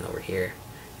infrared thing over here,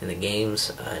 and the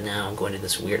games now go into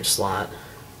this weird slot.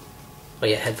 Oh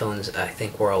yeah, headphones I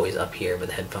think were always up here, but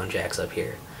the headphone jack's up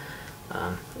here.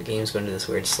 The games go into this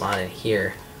weird slot in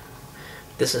here.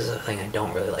 This is a thing I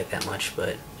don't really like that much, but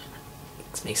it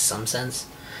makes some sense.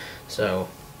 So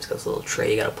it's got this little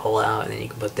tray you gotta pull out, and then you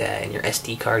can put that, and your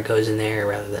SD card goes in there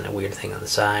rather than a weird thing on the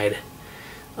side.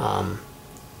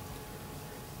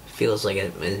 Feels like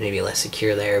it is maybe less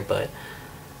secure there, but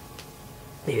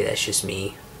maybe that's just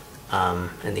me.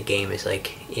 And the game is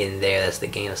like in there. That's the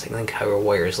game. It's like Hyrule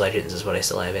Warriors Legends is what I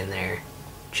still have in there,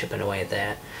 chipping away at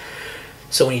that.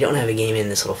 So when you don't have a game in,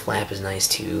 this little flap is nice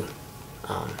too.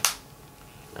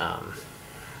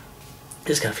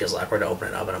 This kind of feels awkward to open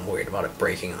it up, and I'm worried about it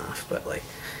breaking off, but like,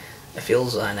 it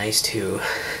feels nice to,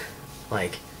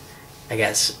 like, I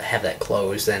guess have that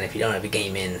closed then if you don't have a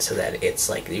game in, so that it's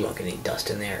like you won't get any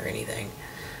dust in there or anything,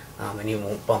 and you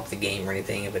won't bump the game or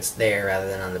anything if it's there rather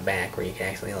than on the back where you can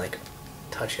actually like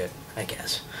touch it, I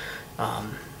guess.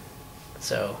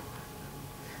 So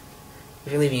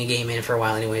if you're leaving a game in for a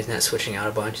while anyways, not switching out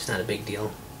a bunch, it's not a big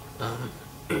deal.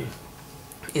 And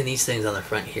these things on the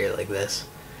front here like this,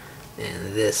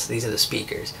 and these are the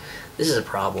speakers. This is a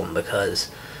problem because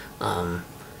the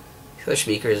other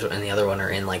speakers and the other one are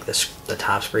in like the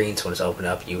top screen, so when it's opened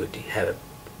up you would have it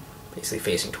basically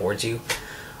facing towards you.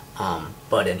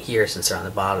 But in here, since they're on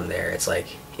the bottom there, it's like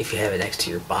if you have it next to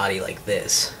your body like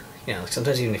this, you know,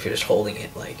 sometimes even if you're just holding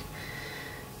it, like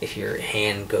if your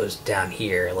hand goes down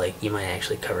here, like you might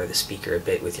actually cover the speaker a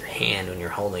bit with your hand when you're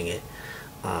holding it.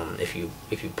 If you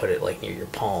put it like near your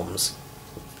palms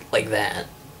like that.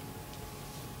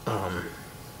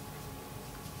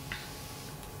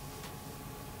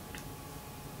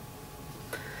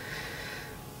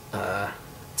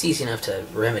 It's easy enough to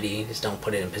remedy. Just don't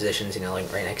put it in positions, you know,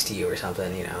 like right next to you or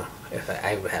something, you know. If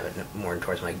I would have it more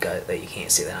towards my gut that you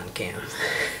can't see that on cam.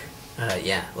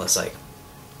 Yeah, less like,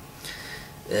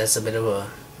 that's a bit of a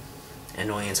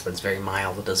annoyance, but it's very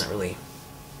mild. It doesn't really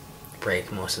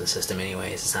break most of the system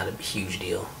anyways. It's not a huge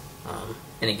deal.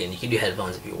 And again, you can do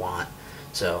headphones if you want,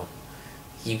 so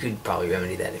you could probably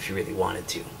remedy that if you really wanted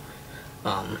to.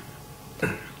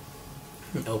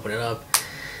 Open it up,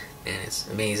 and it's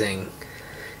amazing.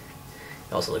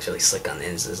 It also looks really slick on the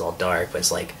ends. It's all dark, but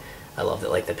it's like, I love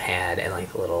that like the pad and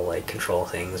like the little like control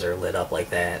things are lit up like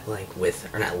that, like with,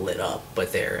 or not lit up,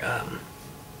 but they're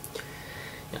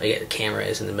you know, you get the camera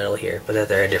is in the middle here, but that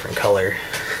they're a different color.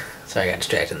 So I got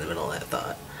distracted in the middle of that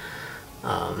thought.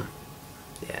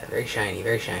 Yeah, very shiny,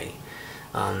 very shiny.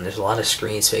 There's a lot of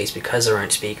screen space because there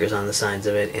aren't speakers on the sides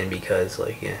of it, and because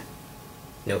like, yeah,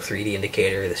 no 3D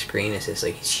indicator. The screen is just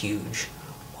like, it's huge,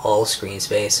 all screen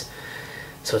space.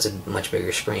 So it's a much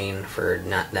bigger screen for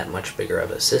not that much bigger of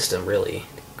a system, really,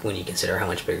 when you consider how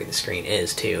much bigger the screen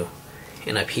is too.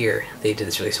 And up here, they did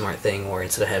this really smart thing where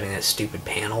instead of having that stupid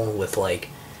panel with like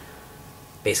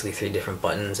basically 3 different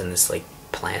buttons and this like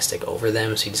plastic over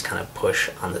them, so you just kind of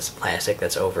push on this plastic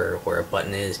that's over where a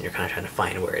button is, and you're kind of trying to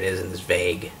find where it is in these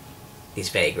vague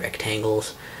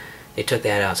rectangles. They took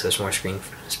that out, so there's more screen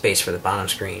space for the bottom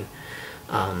screen.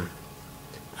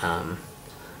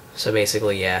 So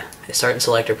basically, yeah, start and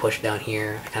select are pushed down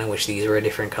here. I kind of wish these were a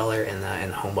different color, and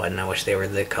the home button, I wish they were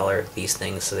the color of these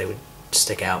things so they would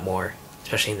stick out more.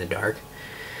 especially in the dark.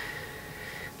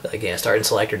 But like, yeah, start and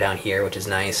selector down here, which is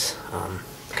nice, kind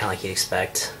of like you'd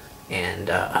expect, and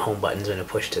home button's been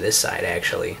pushed to this side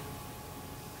actually.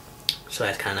 So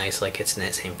that's kind of nice, like it's in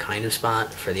that same kind of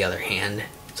spot for the other hand.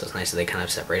 So it's nice that they kind of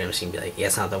separate them so you can be like, yeah,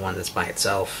 it's not the one that's by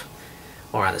itself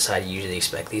or on the side you usually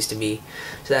expect these to be.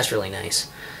 So that's really nice.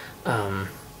 A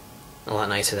lot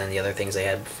nicer than the other things they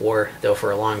had before, though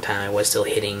for a long time I was still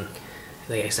hitting,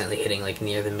 like accidentally hitting like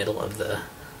near the middle of the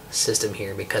system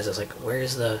here because I was like,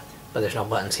 where's the, oh, there's no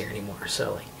buttons here anymore.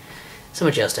 So like some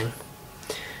adjusting.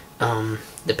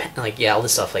 Like, yeah, all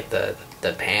this stuff, like the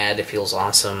pad, it feels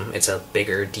awesome. It's a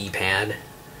bigger D-pad,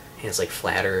 and it's like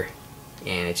flatter,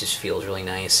 and it just feels really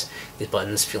nice. These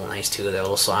buttons feel nice too. They're a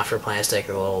little softer plastic,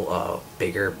 they're a little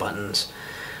bigger buttons.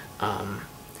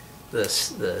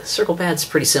 The circle pad's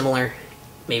pretty similar.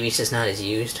 Maybe it's just not as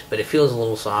used, but it feels a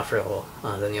little softer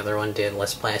than the other one did,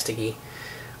 less plasticky.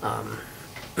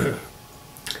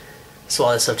 So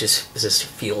all this stuff just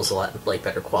feels a lot like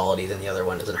better quality than the other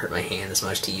one. It doesn't hurt my hand as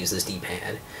much to use this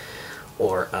D-pad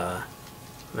or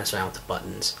mess around with the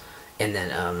buttons. And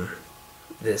then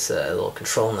this little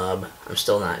control nub, I'm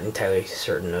still not entirely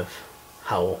certain of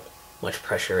how much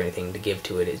pressure or anything to give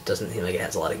to it. It doesn't seem like it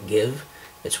has a lot of give.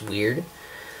 It's weird.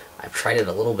 I've tried it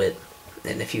a little bit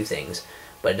in a few things,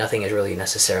 but nothing has really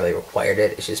necessarily required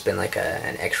it. It's just been like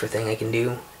an extra thing I can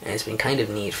do, and it's been kind of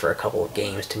neat for a couple of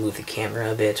games to move the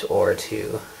camera a bit, or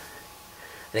to,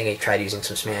 I think I tried using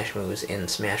some smash moves in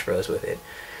Smash Bros with it,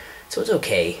 so it's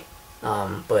okay,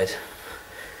 but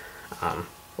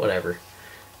whatever.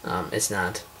 It's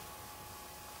not,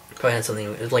 probably not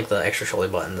something, it's like the extra shoulder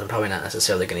buttons, I'm probably not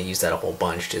necessarily going to use that a whole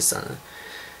bunch, just on a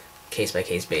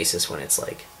case-by-case basis. When it's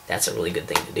like, that's a really good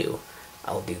thing to do,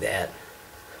 I'll do that.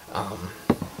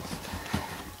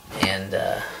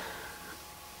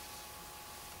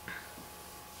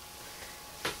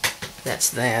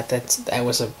 That's that. That's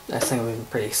something I've been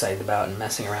pretty excited about and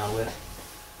messing around with.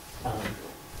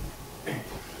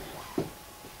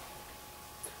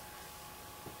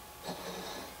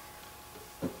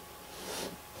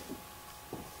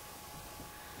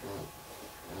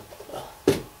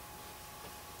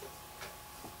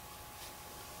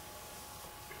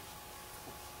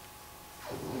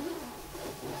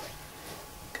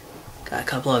 Got a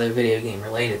couple other video game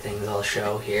related things I'll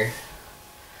show here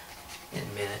in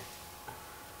a minute.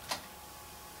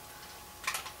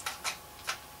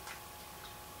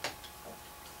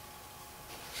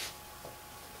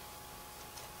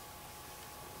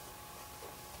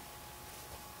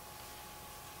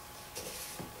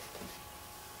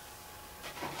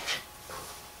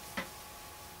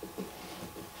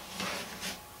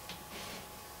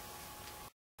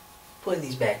 Putting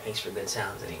these back makes for good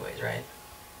sounds anyways, right?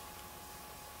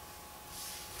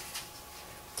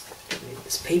 Don't need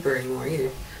this paper anymore either.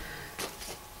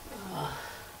 Oh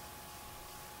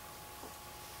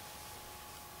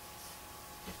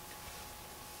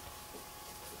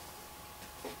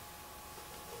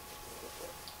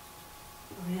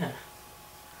yeah.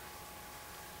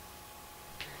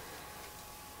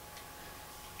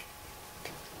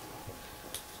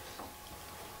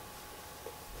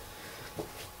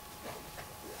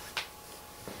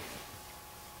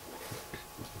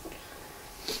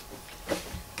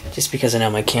 Just because I know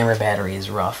my camera battery is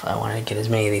rough, I want to get as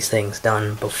many of these things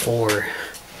done before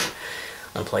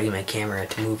unplugging my camera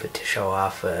to move it to show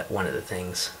off one of the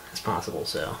things as possible.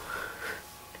 So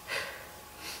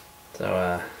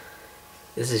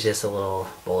this is just a little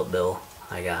bullet bill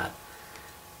I got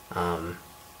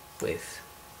with,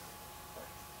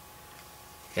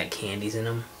 got candies in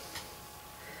them.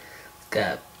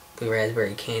 Got blue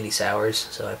raspberry candy sours,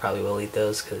 so I probably will eat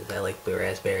those because I like blue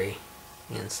raspberry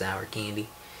and sour candy.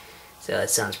 So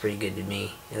that sounds pretty good to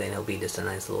me. And then it'll be just a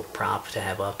nice little prop to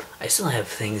have up. I still have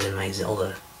things in my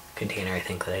Zelda container, I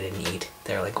think, that I didn't eat.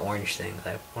 They're like orange things.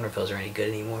 I wonder if those are any good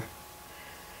anymore.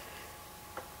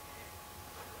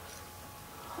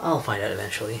 I'll find out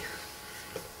eventually.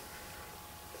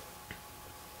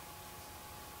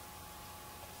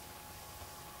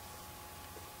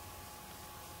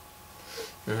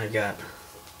 And I got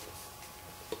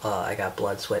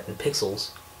Blood, Sweat, and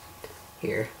Pixels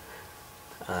here.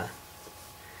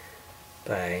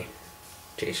 By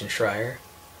Jason Schreier.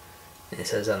 And it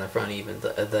says on the front even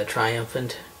the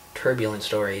triumphant, turbulent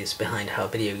stories behind how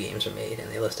video games are made,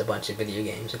 and they list a bunch of video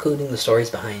games, including the stories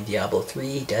behind Diablo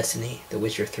 3, Destiny, The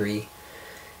Witcher 3,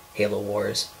 Halo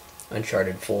Wars,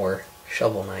 Uncharted 4,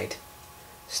 Shovel Knight,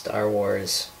 Star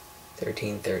Wars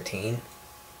 1313,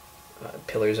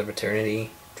 Pillars of Eternity,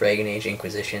 Dragon Age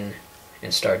Inquisition,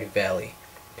 and Stardew Valley.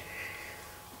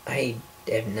 I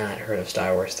have not heard of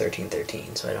Star Wars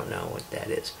 1313, so I don't know what that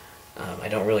is. I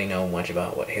don't really know much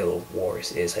about what Halo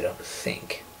Wars is, I don't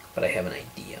think, but I have an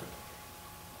idea.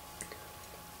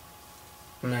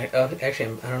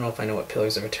 Actually, I don't know if I know what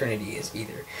Pillars of Eternity is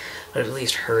either, but I've at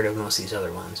least heard of most of these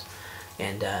other ones,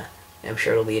 and I'm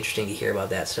sure it'll be interesting to hear about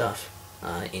that stuff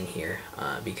in here,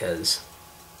 because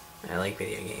I like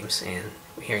video games, and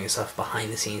hearing stuff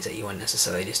behind the scenes that you wouldn't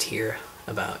necessarily just hear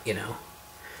about, you know,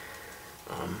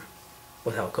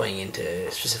 without going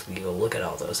into specifically go look at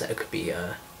all those, that could be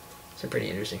some pretty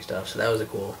interesting stuff. So that was a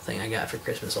cool thing I got for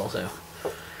Christmas also.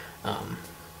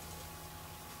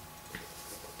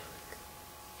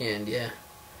 And yeah.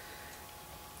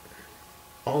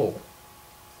 Oh.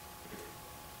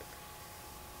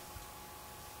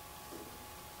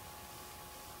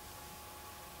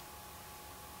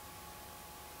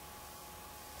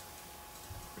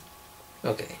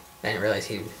 Okay. I didn't realize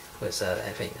he was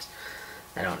that famous.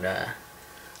 I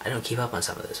don't keep up on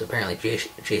some of this. Apparently,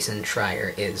 Jason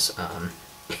Schreier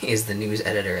is the news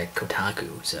editor at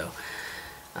Kotaku. So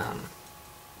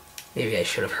maybe I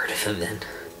should have heard of him then.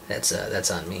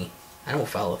 That's on me. I don't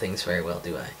follow things very well,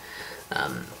 do I?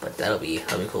 But that'll be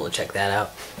cool to check that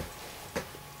out.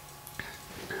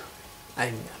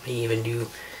 I may even do.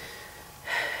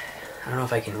 I don't know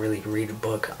if I can really read a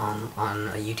book on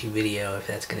a YouTube video, if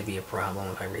that's going to be a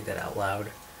problem if I read that out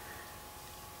loud.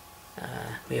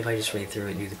 Maybe if I just read through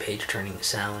it and do the page turning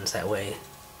sounds, that way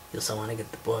you'll still want to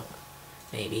get the book.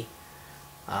 Maybe.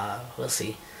 We'll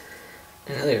see.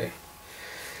 Another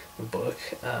book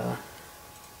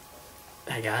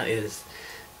I got is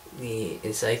the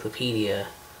encyclopedia,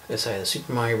 the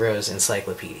Super Mario Bros.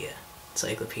 Encyclopedia.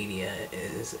 Encyclopedia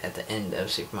is at the end of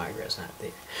Super Mario Bros., not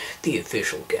the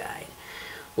official guide,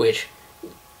 which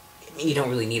you don't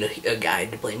really need a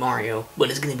guide to play Mario, but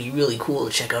it's going to be really cool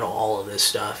to check out all of this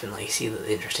stuff and like see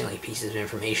the interesting like pieces of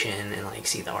information and like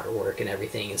see the artwork and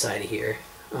everything inside of here.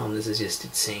 This is just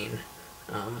insane.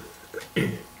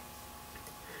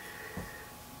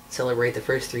 Celebrate the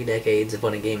first 3 decades of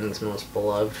one of gaming's most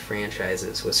beloved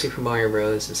franchises with Super Mario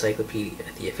Bros. Encyclopedia,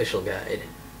 the official guide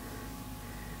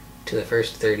to the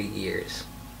first 30 years.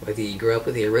 Whether you grew up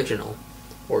with the original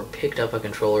or picked up a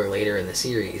controller later in the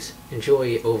series,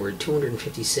 enjoy over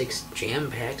 256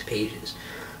 jam-packed pages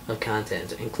of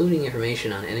content, including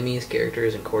information on enemies,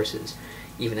 characters, and courses,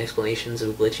 even explanations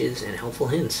of glitches and helpful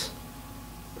hints.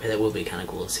 That will be kind of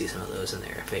cool to see some of those in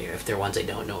there, if they're ones I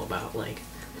don't know about, like,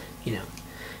 you know,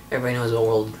 everybody knows about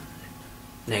World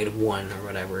 -1 or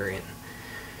whatever,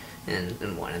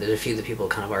 and one. And there's a few that people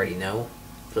kind of already know,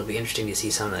 but it'll be interesting to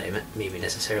see some that I maybe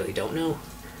necessarily don't know.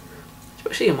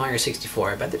 Especially in Mario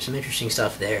 64, I bet there's some interesting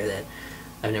stuff there that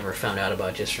I've never found out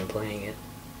about just from playing it.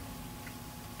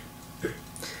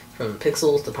 From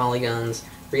pixels to polygons,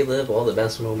 relive all the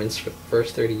best moments for the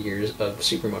first 30 years of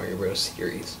Super Mario Bros.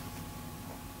 Series.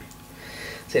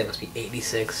 Say it must be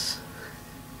 86.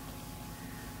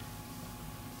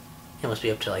 It must be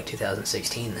up to like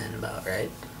 2016 then, about, right?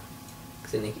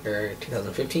 Or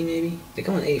 2015 maybe? Did it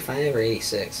come in 85 or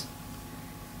 86?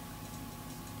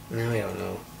 Now I don't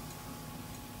know.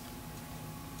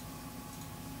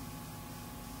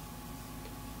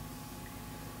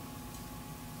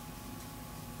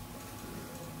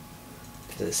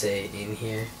 Does it say in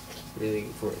here? Really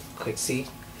for a quick see?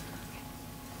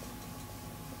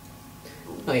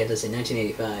 Oh yeah, it does say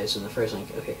 1985, so in the first one,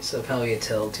 okay, so probably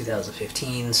until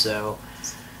 2015, so,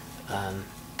 I'm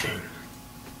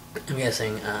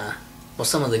guessing, well,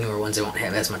 some of the newer ones, they won't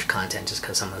have as much content just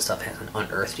because some of the stuff hasn't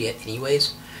unearthed yet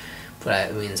anyways, but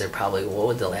I mean, they're probably, what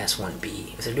would the last one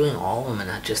be? If they're doing all of them and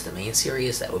not just the main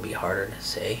series, that would be harder to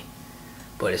say,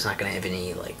 but it's not going to have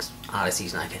any, like,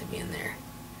 Odyssey's not going to be in there.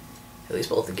 At least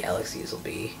both the Galaxies will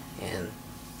be, and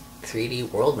 3D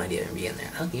World might even be in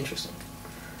there. That would be interesting.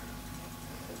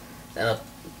 That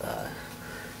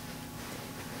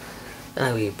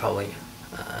would be probably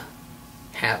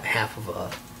half of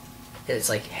a. It's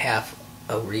like half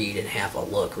a read and half a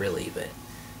look, really, but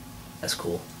that's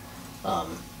cool.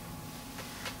 And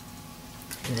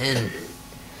then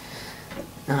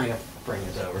now I gotta bring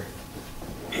this over.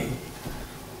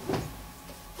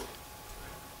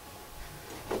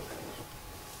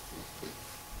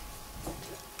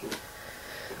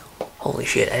 Holy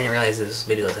shit! I didn't realize this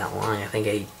video was that long. I think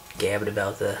I gabbed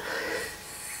about the.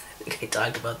 I think I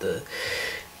talked about the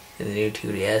new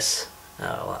 2DS.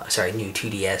 Sorry, new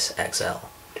 2DS XL.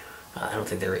 I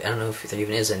don't know if there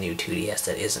even is a new 2DS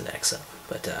that isn't XL,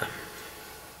 but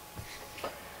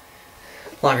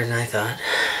longer than I thought.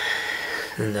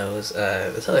 And this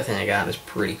other thing I got is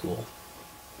pretty cool.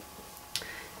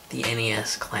 The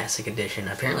NES Classic Edition.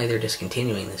 Apparently they're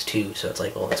discontinuing this too, so it's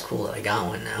like, well, it's cool that I got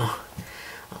one now.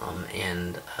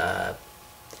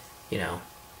 you know,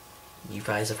 you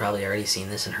guys have probably already seen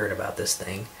this and heard about this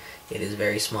thing. It is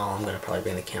very small. I'm going to probably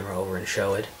bring the camera over and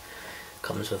show it.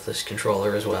 Comes with this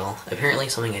controller as well. Apparently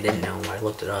something I didn't know when I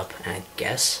looked it up, and I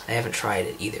guess I haven't tried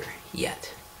it either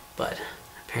yet, but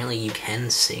apparently you can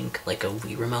sync like a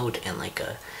Wii remote and like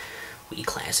a Wii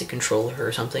Classic controller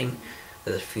or something.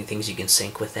 There's a few things you can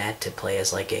sync with that to play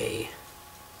as like a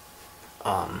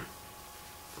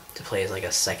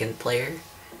second player,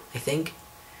 I think.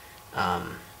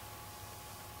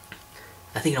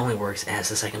 I think it only works as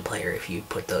the second player if you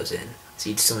put those in. So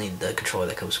you'd still need the controller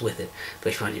that comes with it. But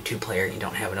if you want to do two-player and you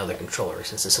don't have another controller,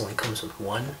 since this only comes with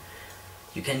one,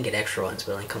 you can get extra ones,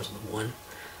 but it only comes with one.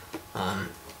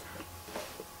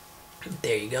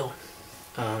 There you go.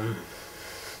 And,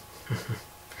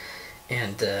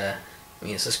 I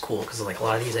mean, this is cool, because like a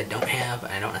lot of these I don't have,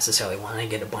 and I don't necessarily want to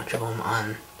get a bunch of them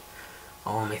on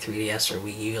all on my 3DS or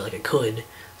Wii U, like I could.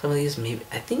 Some of these, maybe,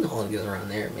 I think all of these are on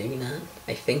there, maybe not.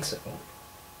 I think so.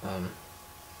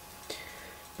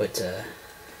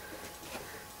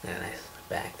 Yeah, nice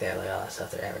back there, like all that stuff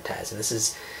they're advertising. This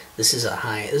is a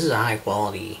high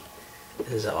quality. This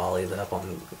is all leave it up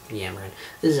on yammering.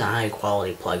 This is a high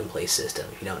quality plug and play system.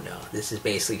 If you don't know, this is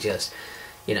basically just,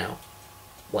 you know,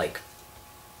 like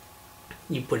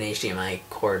you put an HDMI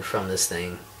cord from this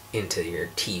thing into your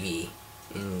TV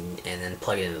and then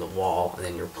plug it into the wall, and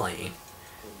then you're playing.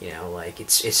 You know, like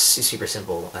it's super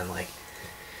simple, and like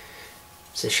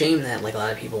it's a shame that like a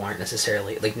lot of people aren't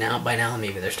necessarily like by now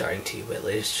maybe they're starting to, but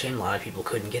it's a shame a lot of people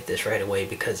couldn't get this right away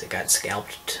because it got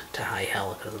scalped to high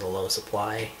hell because of the low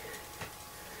supply.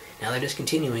 Now they're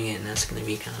discontinuing it, and that's going to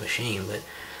be kind of a shame. But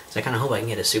so I kind of hope I can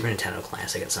get a Super Nintendo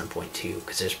Classic at some point too,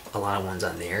 because there's a lot of ones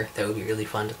on there that would be really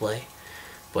fun to play.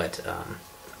 But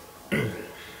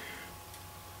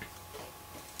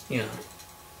you know,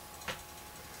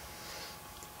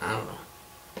 I don't know.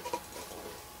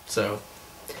 So,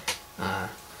 I'm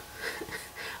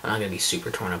not gonna be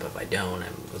super torn up if I don't. I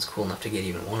was cool enough to get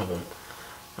even one of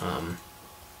them.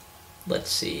 Let's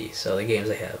see. So the games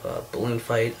I have, Balloon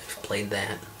Fight. I've played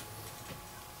that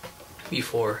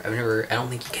before. I don't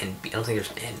think you can. I don't think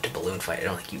there's an end to Balloon Fight. I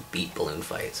don't think you beat Balloon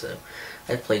Fight. So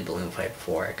I've played Balloon Fight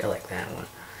before. I like that one.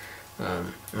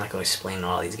 I'm not going to explain what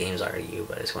all these games are to you,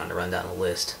 but I just wanted to run down the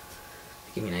list to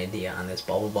give you an idea on this.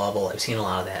 Bubble Bobble, I've seen a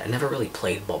lot of that. I never really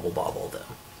played Bubble Bobble, though.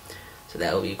 So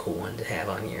that would be a cool one to have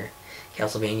on here.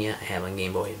 Castlevania, I have on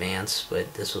Game Boy Advance,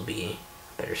 but this will be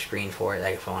a better screen for it.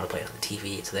 Like if I want to play it on the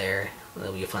TV, it's there.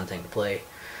 That'll be a fun thing to play.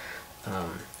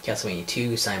 Castlevania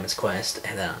 2, Simon's Quest, I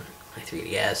have that on my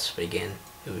 3DS, but again,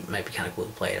 it might be kind of cool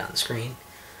to play it on the screen.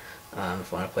 If I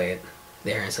want to play it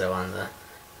there instead of on the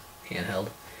handheld.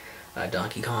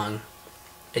 Donkey Kong,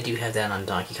 I do have that on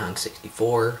Donkey Kong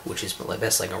 64, which is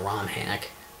that's like a ROM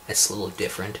hack. That's a little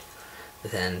different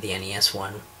than the NES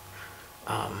one.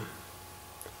 I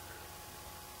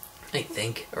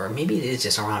think, or maybe it is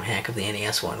just a ROM hack of the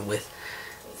NES one with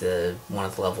one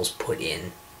of the levels put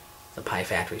in, the Pie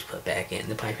Factory's put back in.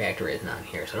 The Pie Factory isn't on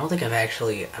here, so I don't know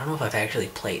if I've actually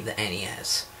played the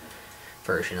NES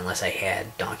version unless I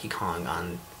had Donkey Kong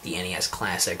on the NES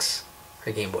Classics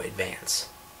or Game Boy Advance.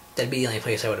 That'd be the only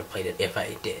place I would have played it if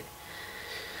I did.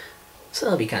 So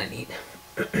that'll be kind of neat.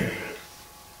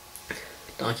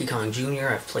 Donkey Kong Jr.,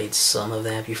 I've played some of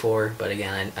that before, but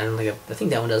again, I don't think I think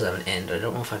that one does have an end. I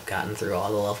don't know if I've gotten through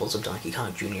all the levels of Donkey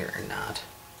Kong Jr. or not.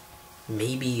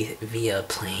 Maybe via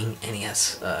playing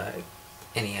NES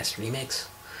Remix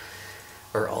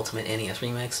or Ultimate NES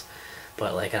Remix,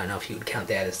 but like I don't know if you would count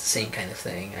that as the same kind of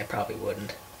thing. I probably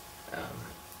wouldn't.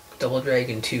 Double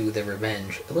Dragon 2: The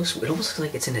Revenge. It almost looks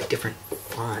like it's in a different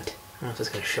font. I don't know if it's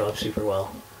gonna show up super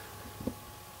well,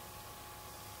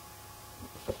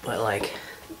 but like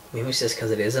maybe it's just because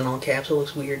it is in all caps. It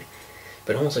looks weird,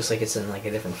 but it almost looks like it's in like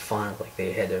a different font. Like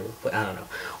they had to. I don't know.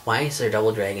 Why is there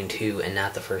Double Dragon 2 and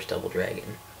not the first Double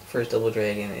Dragon? The first Double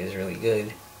Dragon is really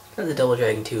good. Not that Double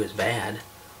Dragon 2 is bad,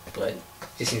 but it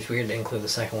just seems weird to include the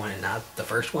second one and not the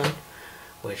first one,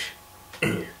 which.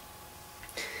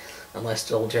 Unless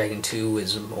Double Dragon 2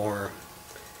 is more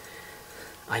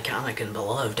iconic and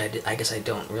beloved, I guess I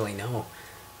don't really know.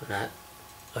 I'm not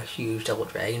a huge Double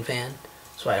Dragon fan,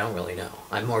 so I don't really know.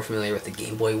 I'm more familiar with the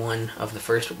Game Boy one of the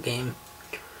first game,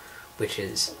 which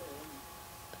is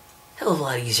a hell of a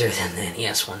lot easier than the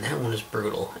NES one. That one is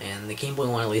brutal, and the Game Boy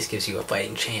one at least gives you a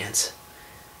fighting chance.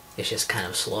 It's just kind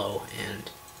of slow and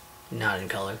not in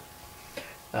color.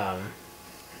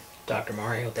 Dr.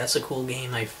 Mario, that's a cool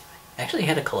game. I've actually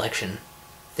had a collection,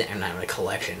 or not a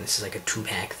collection, this is like a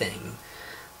 2-pack thing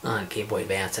on Game Boy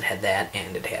Advance. It had that,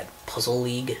 and it had Puzzle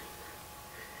League,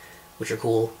 which are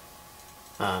cool.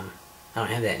 I don't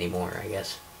have that anymore, I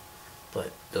guess.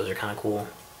 but those are kind of cool.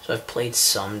 So I've played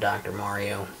some Dr.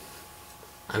 Mario.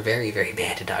 I'm very, very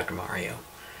bad at Dr. Mario.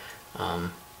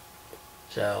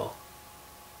 So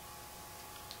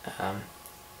it'd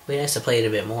be nice to play it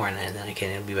a bit more, and then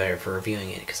it'll be better for reviewing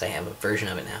it, because I have a version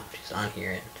of it now, which is on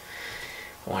here, and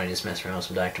if I want to just mess around with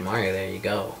some Dr. Mario, there you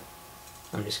go.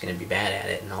 I'm just going to be bad at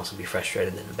it, and also be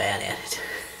frustrated that I'm bad at it.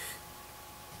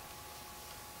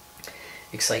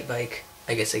 Excitebike,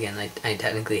 I guess again, I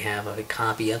technically have a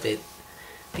copy of it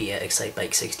via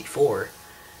Excitebike 64.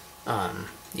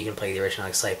 You can play the original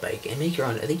Excitebike and make your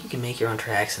own. I think you can make your own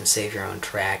tracks and save your own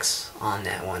tracks on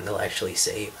that one. They'll actually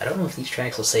save. I don't know if these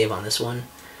tracks will save on this one,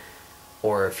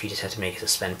 or if you just have to make a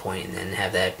spend point and then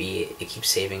have that be, it keeps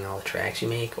saving all the tracks you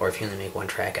make, or if you only make one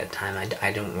track at a time.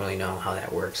 I don't really know how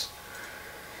that works.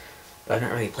 But I've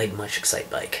not really played much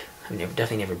Excitebike. I've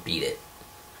definitely never beat it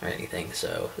or anything,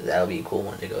 so that'll be a cool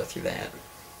one to go through that.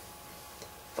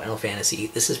 Final Fantasy.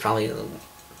 This is probably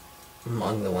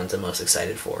among the ones I'm most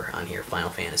excited for on here,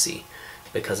 Final Fantasy,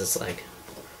 because it's like,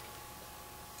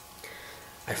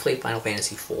 I played Final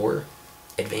Fantasy 4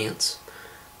 Advance.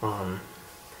 That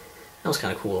was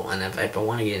kind of cool, and I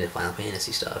want to get into Final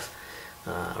Fantasy stuff,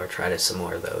 or try to some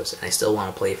more of those. And I still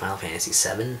want to play Final Fantasy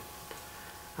 7.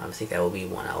 I think that will be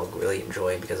one I'll really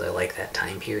enjoy, because I like that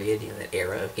time period, that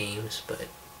era of games. But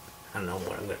I don't know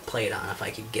what I'm going to play it on, if I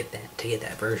could get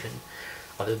that version,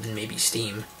 other than maybe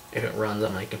Steam, if it runs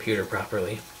on my computer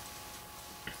properly.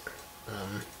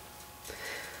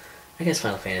 I guess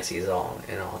Final Fantasy is all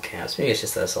in all caps. Maybe it's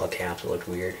just that it's all caps. It looked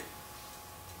weird.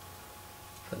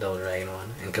 The Double Dragon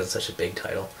one, and because it's such a big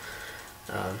title.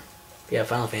 Yeah,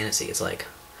 Final Fantasy. It's like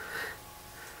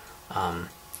the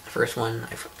first one.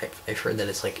 I've heard that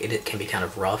it's like it can be kind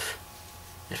of rough.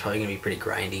 It's probably gonna be pretty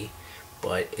grindy,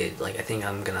 but I think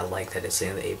I'm gonna like that it's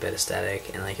in the 8-bit aesthetic,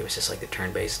 and like if it's just like the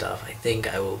turn-based stuff, I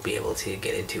think I will be able to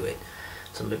get into it.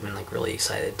 So I've been like really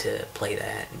excited to play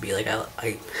that and be like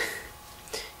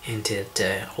and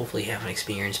to hopefully have an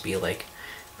experience be like,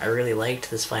 I really liked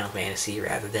this Final Fantasy,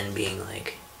 rather than being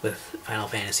like with Final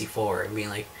Fantasy 4 and being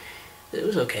like, it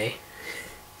was okay.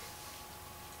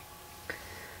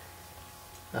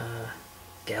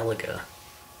 Galaga.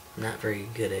 I'm not very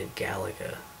good at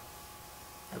Galaga.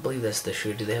 I believe that's the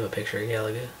shooter. Do they have a picture of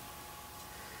Galaga?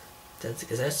 That's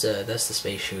the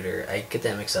space shooter. I get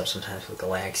that mixed up sometimes with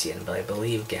Galaxian, but I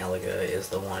believe Galaga is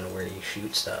the one where you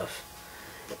shoot stuff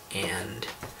and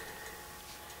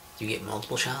you get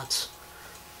multiple shots.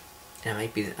 And it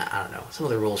might be, I don't know, some of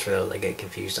the rules for those I get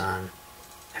confused on.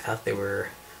 I thought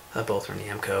both were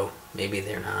Namco. Maybe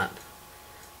they're not.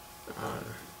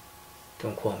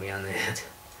 Don't quote me on that.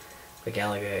 But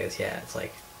Galaga is, yeah, it's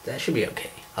like, that should be okay.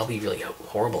 I'll be really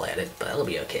horrible at it, but that'll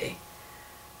be okay.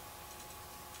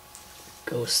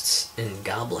 Ghosts and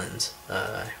Goblins.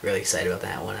 Really excited about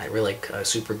that one. I really like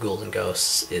Super Ghouls and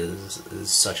Ghosts is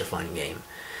such a fun game.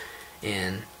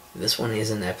 And this one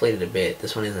isn't, I played it a bit,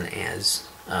 this one isn't as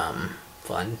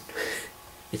fun.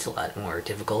 It's a lot more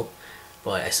difficult.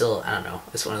 But I don't know,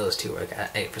 it's one of those two where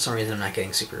for some reason I'm not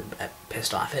getting super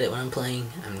pissed off at it when I'm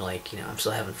playing. I'm like, I'm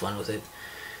still having fun with it.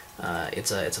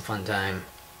 It's a fun time.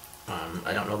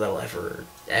 I don't know that I'll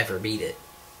ever beat it,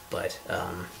 but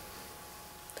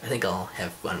I think I'll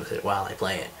have fun with it while I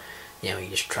play it. You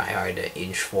just try hard to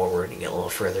inch forward and get a little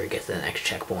further, get to the next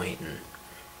checkpoint, and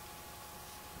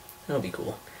that'll be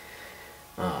cool.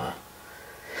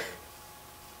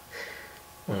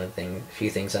 One of the few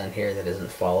things on here that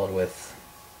isn't followed with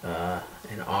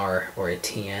an R or a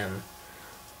TM,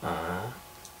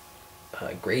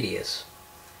 Gradius.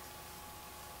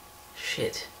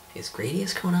 Shit, is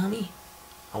Gradius Konami?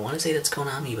 I want to say that's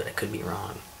Konami, but I could be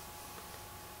wrong.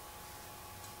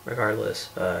 Regardless,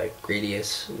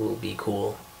 Gradius will be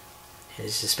cool.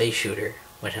 It's a space shooter,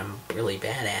 which I'm really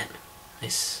bad at.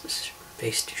 Nice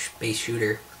space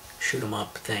shooter, shoot 'em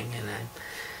up thing, and I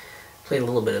played a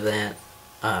little bit of that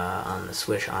on the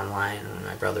Switch online when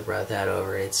my brother brought that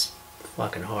over. It's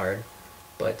fucking hard,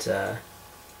 but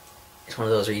it's one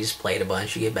of those where you just play it a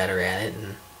bunch, you get better at it,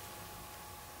 and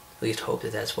at least hope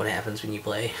that that's what happens when you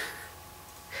play.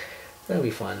 That'll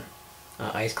be fun.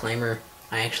 Ice Climber.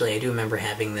 I do remember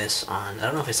having this on, I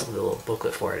don't know if I still have the little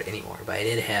booklet for it anymore, but I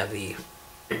did have the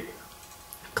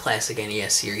classic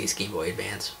NES series Game Boy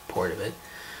Advance port of it,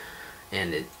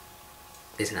 and it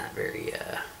is not very,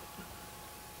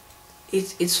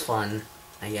 it's fun,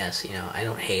 I guess, I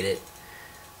don't hate it.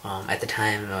 At the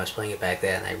time I was playing it back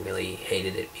then, I really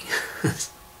hated it because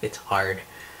it's hard.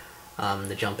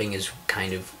 The jumping is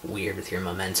kind of weird with your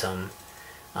momentum.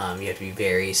 You have to be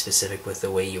very specific with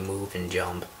the way you move and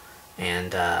jump.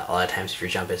 And a lot of times if your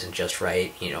jump isn't just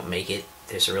right, you don't make it.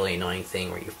 There's a really annoying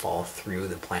thing where you fall through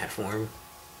the platform.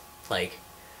 Like,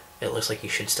 it looks like you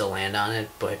should still land on it,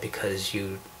 but because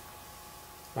you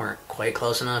weren't quite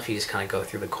close enough, you just kind of go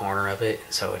through the corner of it,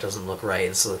 so it doesn't look right.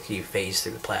 It's like you phase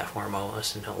through the platform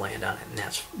almost and don't land on it, and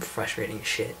that's frustrating as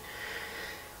shit.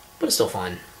 But it's still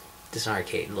fun. Just an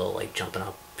arcade, little like jumping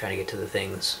up, trying to get to the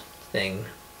thing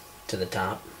to the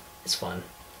top. It's fun.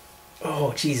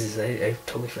 Oh Jesus, I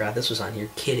totally forgot this was on here.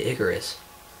 Kid Icarus.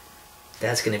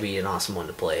 That's gonna be an awesome one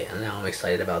to play, and now I'm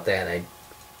excited about that. I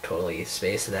totally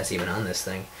spaced that that's even on this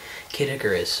thing. Kid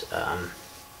Icarus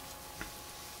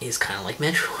is kind of like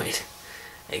Metroid,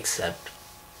 except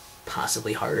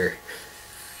possibly harder.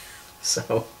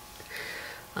 So,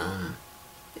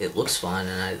 it looks fun,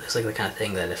 and it's like the kind of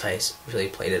thing that if I really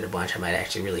played it a bunch, I might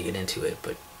actually really get into it.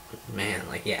 But man,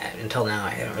 like, yeah, until now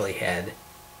I haven't really had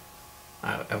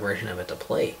a version of it to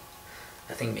play.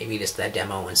 I think maybe just that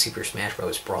demo in Super Smash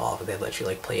Bros. Brawl, they let you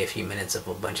like play a few minutes of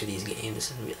a bunch of these games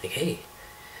and be like, hey,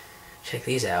 check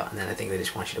these out. And then I think they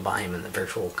just want you to buy them in the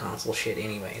virtual console shit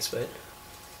anyways, but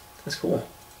that's cool.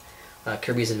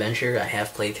 Kirby's Adventure, I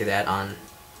have played through that on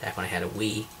back when I had a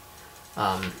Wii.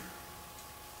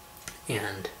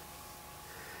 And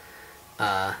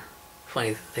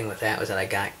funny thing with that was that I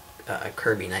got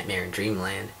Kirby Nightmare in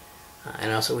Dreamland,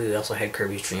 and also we also had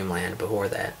Kirby's Dream Land before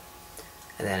that.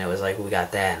 And then it was like, we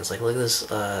got that, and it's like, look at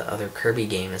this other Kirby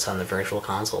game that's on the virtual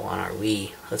console on our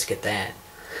Wii. Let's get that.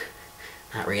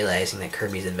 Not realizing that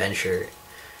Kirby's Adventure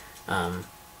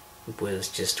was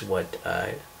just what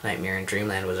Nightmare in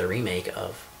Dreamland was a remake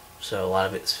of. So a lot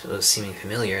of it was seeming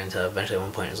familiar until eventually at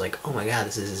one point it was like, oh my god,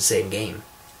 this is the same game.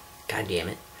 God damn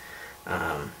it.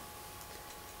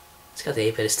 It's got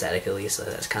the 8-bit aesthetic at least, so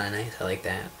that's kind of nice. I like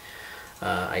that.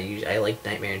 I like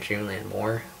Nightmare in Dreamland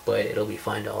more, but it'll be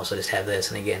fun to also just have this,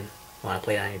 and again, want to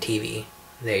play it on your TV,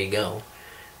 there you go.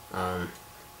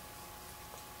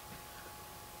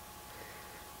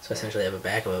 So essentially I have a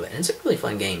backup of it, and it's a really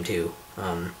fun game too.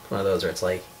 One of those where it's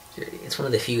like, it's one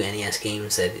of the few NES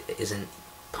games that isn't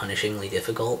punishingly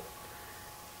difficult.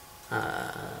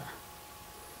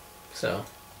 So,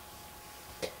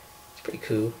 it's pretty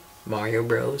cool. Mario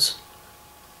Bros.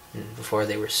 Before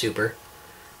they were Super.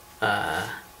 I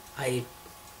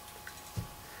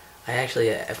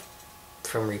actually,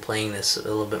 from replaying this a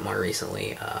little bit more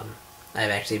recently, I've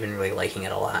actually been really liking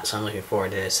it a lot, so I'm looking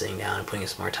forward to sitting down and putting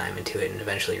some more time into it and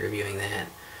eventually reviewing that.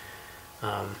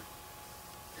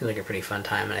 Seems like a pretty fun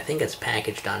time, and I think it's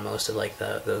packaged on most of like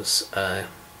those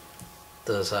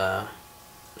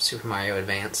Super Mario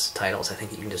Advance titles. I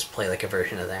think you can just play like a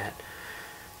version of that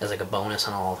as like a bonus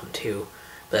on all of them too.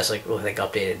 But that's like with like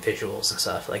updated visuals and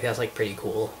stuff. Like that's like pretty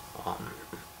cool. I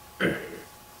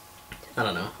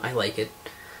don't know. I like it.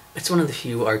 It's one of the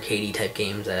few arcadey type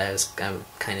games that I'm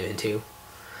kind of into.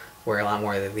 Where a lot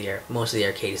more of most of the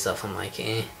arcade stuff I'm like,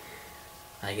 eh.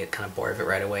 I get kind of bored of it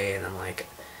right away, and I'm like,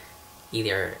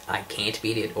 either I can't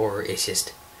beat it, or it's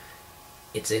just,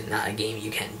 it's not a game you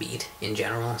can beat in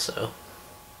general. So,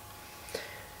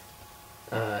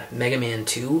 Mega Man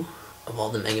 2, of all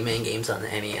the Mega Man games on the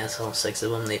NES, all 6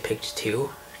 of them, they picked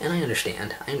 2, and I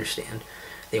understand.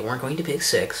 They weren't going to pick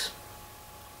 6.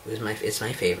 It's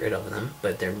my favorite of them,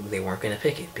 but they weren't going to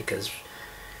pick it because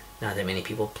not that many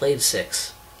people played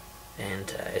 6,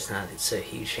 and it's a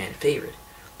huge fan favorite.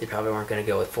 They probably weren't going to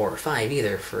go with 4 or 5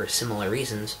 either for similar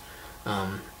reasons.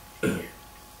 And I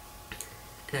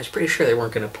was pretty sure they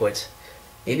weren't going to put,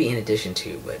 maybe in addition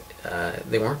to, but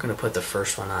they weren't going to put the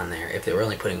first one on there if they were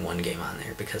only putting one game on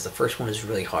there, because the first one is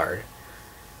really hard.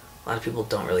 A lot of people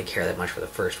don't really care that much for the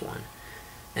first one,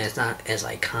 and it's not as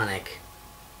iconic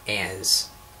as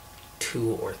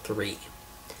 2 or 3.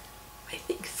 I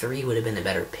think 3 would have been a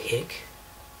better pick,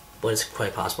 but it's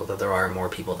quite possible that there are more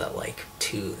people that like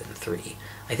 2 than 3.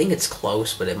 I think it's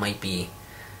close, but it might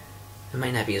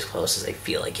not be as close as I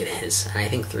feel like it is. And I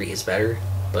think 3 is better,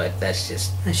 but that's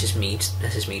just me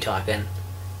talking.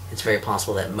 It's very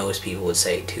possible that most people would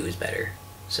say 2 is better.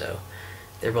 So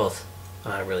they're both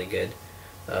really good.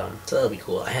 So that'll be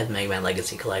cool. I have the Mega Man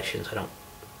Legacy Collection, so I don't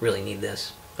really need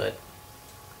this, but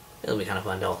it'll be kind of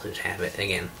fun to also just have it. And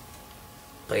again,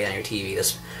 play it on your TV.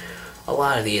 A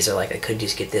lot of these are like, I could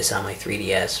just get this on my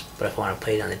 3DS, but if I want to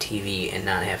play it on the TV and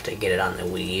not have to get it on the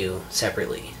Wii U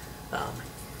separately.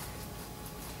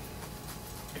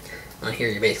 On here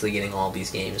you're basically getting all these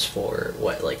games for,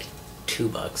 what, like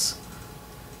 $2?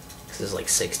 This is like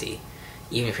 60.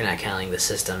 Even if you're not counting the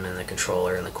system and the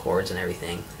controller and the cords and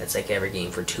everything, that's like every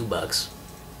game for $2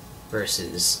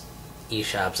 versus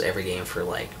eShop's every game for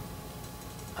like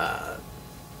 $5.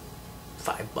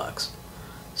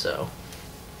 So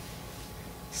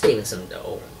Saving some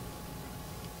dough.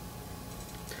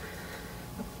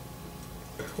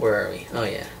 Where are we? Oh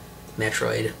yeah,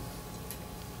 Metroid.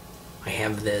 I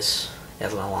have this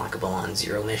as an unlockable on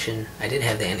Zero Mission. I did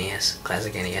have the NES,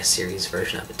 classic NES series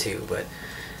version of it too, but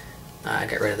I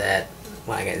got rid of that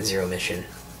when I got Zero Mission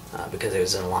because it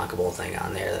was an unlockable thing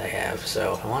on there that I have.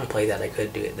 So if I want to play that, I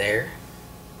could do it there,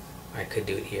 or I could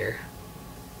do it here.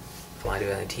 If I want to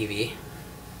do it on the TV.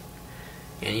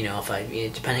 And you know, if I,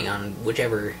 depending on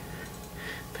whichever,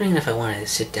 depending on if I want to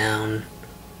sit down,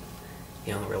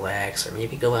 you know, relax, or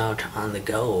maybe go out on the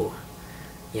go,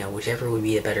 you know, whichever would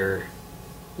be a better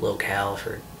locale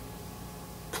for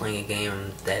playing a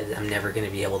game that I'm never going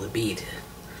to be able to beat.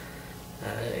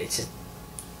 It's just,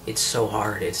 it's so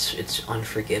hard. It's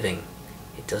unforgiving.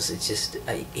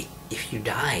 If you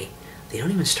die, they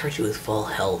don't even start you with full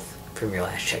health from your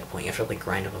last checkpoint. You have to like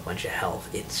grind up a bunch of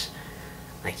health.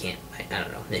 I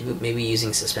don't know. Maybe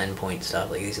using suspend point stuff,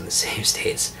 like using the save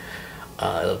states,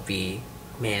 it'll be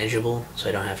manageable, so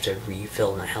I don't have to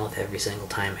refill my health every single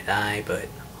time I die. But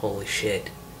holy shit,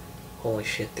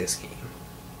 this game.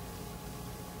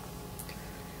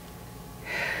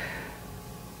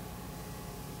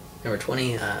 Number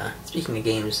 20. Speaking of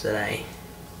games that I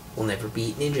will never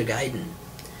beat, Ninja Gaiden.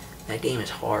 That game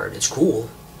is hard. It's cool,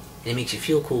 and it makes you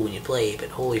feel cool when you play. But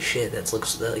holy shit, that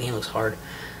game looks hard.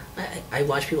 I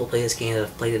watch people play this game that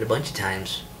have played it a bunch of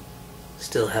times,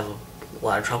 still have a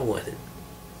lot of trouble with it.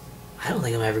 I don't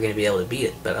think I'm ever going to be able to beat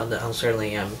it, but I'll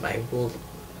certainly I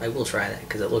will try that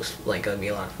because it looks like it'll be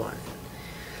a lot of fun.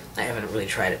 I haven't really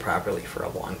tried it properly for a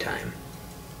long time.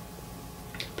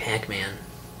 Pac-Man.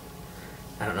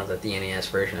 I don't know that the NES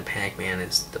version of Pac-Man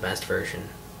is the best version.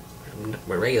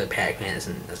 But regular Pac-Man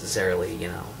isn't necessarily, you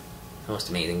know, the most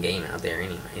amazing game out there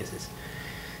anyways.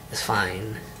 It's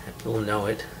fine. People know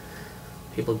it.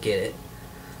 People get it.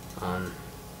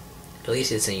 At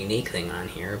least it's a unique thing on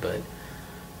here, but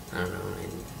I don't know.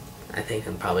 And I think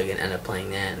I'm probably going to end up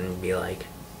playing that and be like,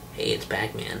 hey, it's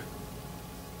Pac-Man.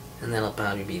 And that'll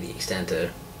probably be the extent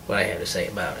of what I have to say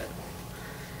about it.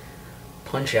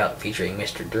 Punch-Out featuring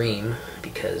Mr. Dream,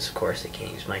 because of course they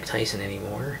can't use Mike Tyson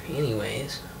anymore.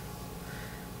 Anyways.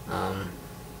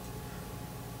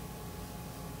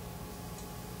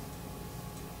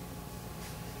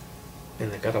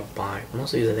 And they got a box.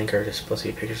 Most of these I think are just supposed to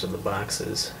be pictures of the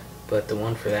boxes. But the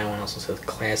one for that one also says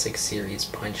Classic Series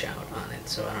Punch-Out on it.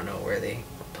 So I don't know where they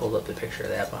pulled up the picture of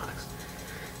that box.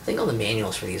 I think all the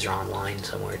manuals for these are online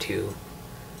somewhere too.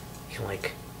 You can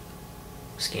like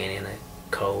scan in a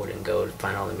code and go to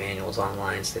find all the manuals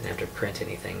online so they didn't have to print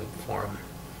anything for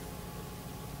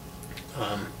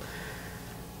them.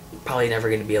 Probably never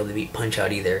going to be able to beat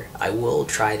Punch-Out either. I will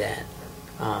try that.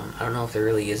 I don't know if there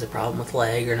really is a problem with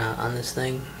lag or not on this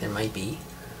thing. There might be.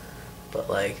 But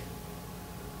like,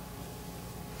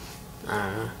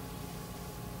 I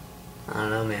don't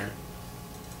know, man.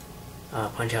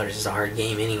 Punch-Out is just a hard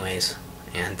game anyways.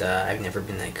 And I've never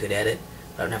been that good at it.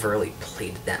 I've never really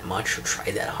played it that much or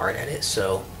tried that hard at it.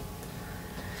 So,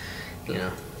 you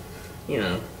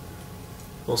know,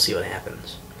 we'll see what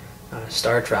happens.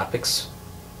 Star Tropics.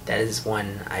 That is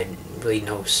one I really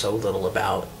know so little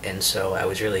about, and so I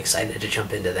was really excited to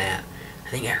jump into that. I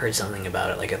think I heard something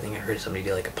about it, like I think I heard somebody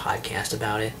do like a podcast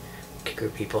about it. A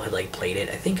group of people had like played it.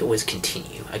 I think it was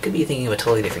Continue. I could be thinking of a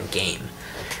totally different game,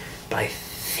 but I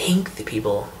think the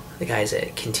guys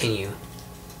at Continue,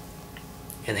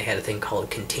 and they had a thing called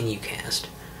Continue Cast,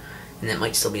 and that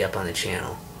might still be up on the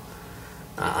channel,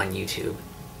 on YouTube.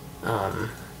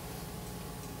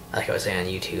 Like I was saying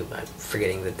on YouTube, I'm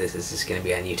forgetting that this is just going to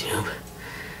be on YouTube.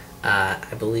 I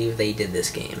believe they did this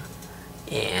game,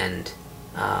 and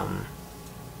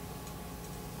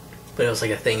but it was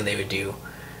like a thing they would do,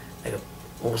 like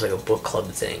almost like a book club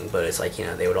thing. But it's like, you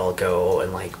know, they would all go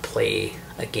and like play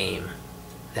a game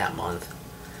that month,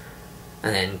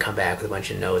 and then come back with a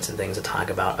bunch of notes and things to talk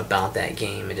about that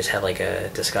game, and just have like a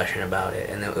discussion about it.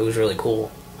 And it was really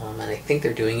cool. And I think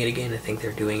they're doing it again. I think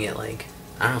they're doing it like,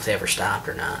 I don't know if they ever stopped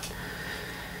or not,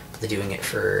 but they're doing it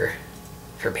for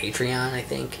Patreon, I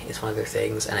think, is one of their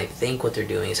things. And I think what they're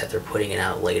doing is that they're putting it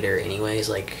out later anyways,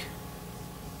 like,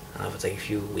 I don't know if it's like a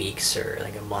few weeks or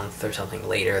like a month or something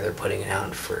later, they're putting it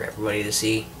out for everybody to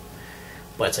see.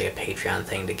 But it's like a Patreon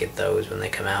thing to get those when they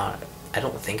come out. I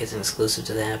don't think it's an exclusive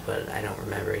to that, but I don't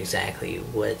remember exactly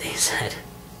what they said.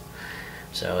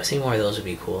 So seeing more of those would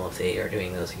be cool if they are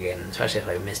doing those again, especially if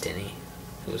I missed any.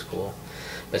 It was cool.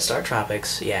 But Star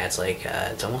Tropics, yeah, it's like,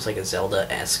 it's almost like a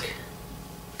Zelda-esque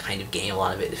kind of game. A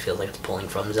lot of it feels like it's pulling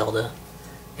from Zelda.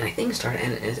 And I think I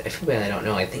feel bad I don't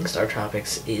know, I think Star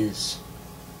Tropics is,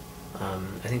 I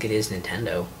think it is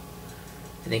Nintendo.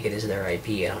 I think it is their IP.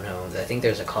 I don't know. I think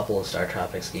there's a couple of Star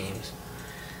Tropics games.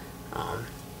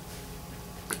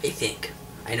 I think.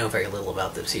 I know very little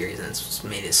about the series, and it's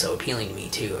made it so appealing to me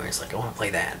too. And it's like I want to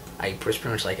play that. I pretty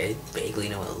much like I vaguely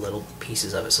know little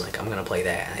pieces of it, so like I'm gonna play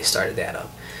that. And I started that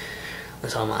up.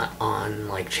 So I'm on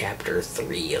like chapter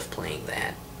 3 of playing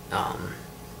that,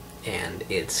 and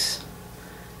it's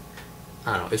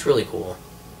I don't know. It's really cool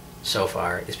so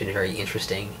far. It's been very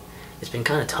interesting. It's been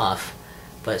kind of tough,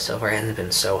 but so far it hasn't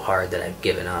been so hard that I've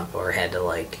given up or had to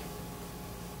like.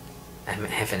 I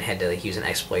haven't had to like use an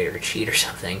exploit or cheat or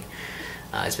something.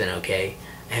 It's been okay.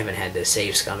 I haven't had to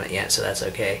save scum it yet, so that's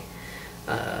okay.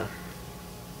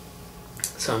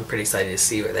 So I'm pretty excited to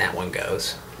see where that one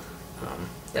goes.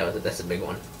 That's a big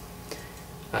one.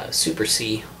 Super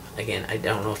C, again, I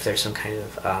don't know if there's some kind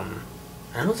of I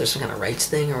don't know if there's some kind of rights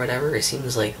thing or whatever. It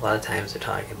seems like a lot of times they're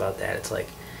talking about that. It's like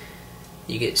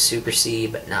you get Super C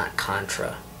but not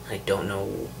Contra. I don't know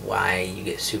why you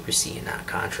get Super C and not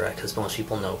Contra, because most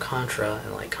people know Contra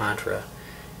and like Contra.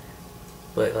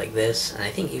 But like this, and I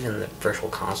think even the virtual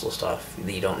console stuff,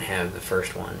 you don't have the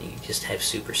first one, you just have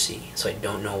Super C. So I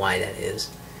don't know why that is.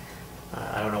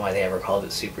 I don't know why they ever called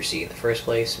it Super C in the first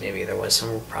place. Maybe there was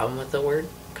some problem with the word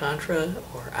Contra,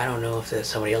 or I don't know if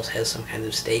somebody else has some kind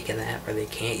of stake in that where they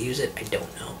can't use it. I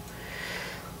don't know.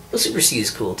 But Super C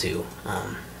is cool too.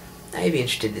 I'd be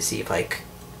interested to see if I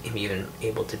am even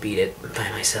able to beat it by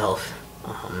myself.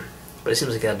 But it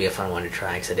seems like that'd be a fun one to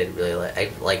try, because I did really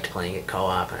I liked playing it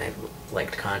co-op, and I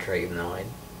liked Contra, even though I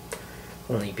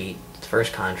only beat the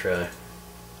first Contra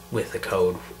with the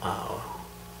code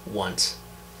once.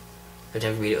 I've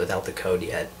never beat it without the code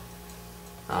yet,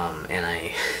 and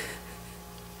I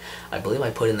believe I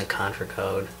put in the Contra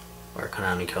code or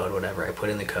Konami code, whatever. I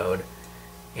put in the code,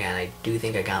 and I do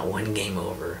think I got one game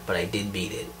over, but I did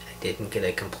beat it. I didn't get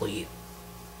a complete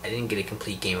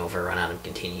game over run out of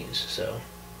continues. So.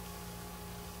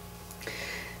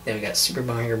 Then we got Super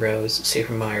Mario Bros.,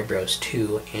 Super Mario Bros.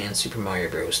 2, and Super Mario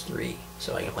Bros. 3.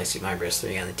 So I can play Super Mario Bros.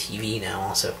 3 on the TV now.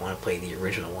 Also, if I want to play the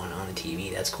original one on the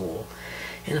TV, that's cool.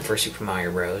 And the first Super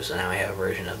Mario Bros., now I have a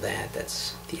version of that.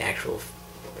 That's the actual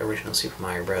original Super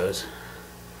Mario Bros.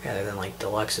 Rather than like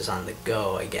Deluxe is on the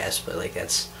go, I guess, but like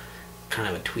that's kind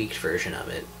of a tweaked version of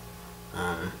it.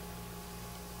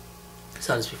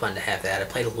 So it'll just be fun to have that. I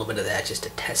played a little bit of that just to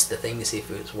test the thing to see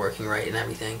if it was working right and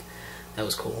everything. That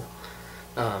was cool.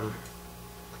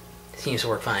 It seems to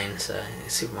work fine. So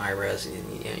Super Mario Bros.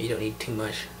 You don't need too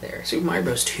much there. Super Mario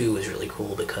Bros. 2 was really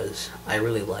cool because I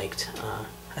really liked.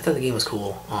 I thought the game was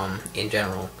cool in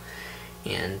general,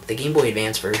 and the Game Boy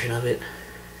Advance version of it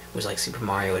was like Super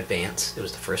Mario Advance. It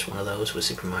was the first one of those. Was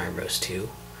Super Mario Bros. 2,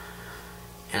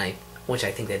 and which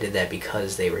I think they did that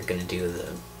because they were going to do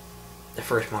the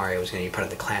first Mario was going to be part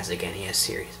of the classic NES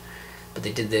series, but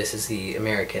they did this as the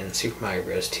American Super Mario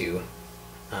Bros. 2.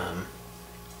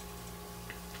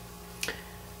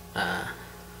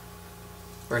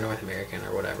 Or North American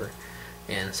or whatever,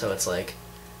 and so it's like,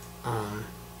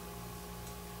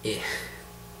 yeah,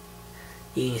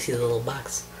 you can see the little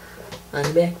box on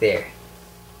the back there.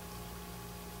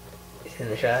 It's in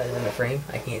the shot, it's in the frame.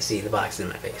 I can't see the box in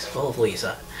my face. Well, hopefully you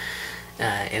saw it.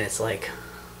 And it's like,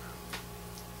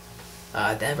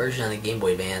 that version on the Game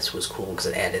Boy Advance was cool because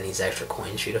it added these extra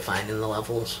coins for you to find in the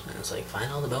levels, and it's like,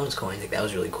 find all the bonus coins. Like, that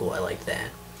was really cool. I liked that.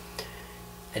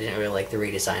 I didn't really like the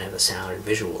redesign of the sound and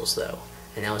visuals though,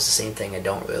 and that was the same thing I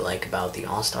don't really like about the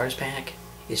All-Stars pack.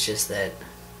 It's just that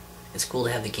it's cool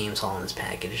to have the games all in this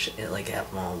package, like have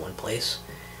them all in one place,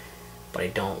 but I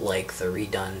don't like the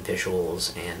redone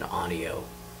visuals and audio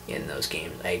in those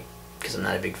games. Because I'm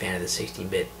not a big fan of the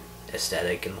 16-bit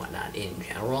aesthetic and whatnot in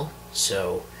general,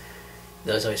 so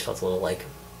those always felt a little like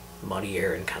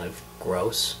muddier and kind of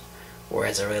gross,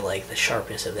 whereas I really like the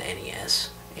sharpness of the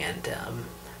NES, and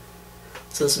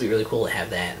so this will be really cool to have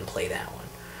that and play that one.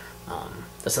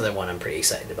 That's another one I'm pretty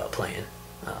excited about playing.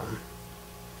 And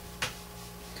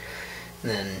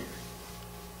then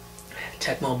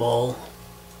Tecmo Bowl.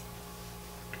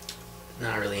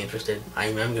 Not really interested.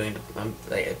 I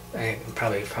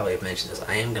probably have mentioned this.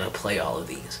 I am gonna play all of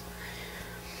these.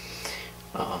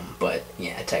 But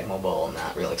yeah, Tecmo Bowl I'm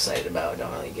not real excited about.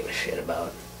 Don't really give a shit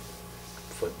about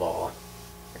football.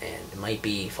 And it might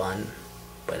be fun,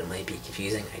 but it might be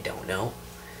confusing. I don't know.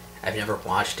 I've never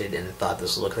watched it and thought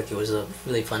this looked like it was a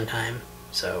really fun time,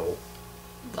 so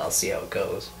I'll see how it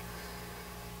goes.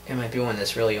 It might be one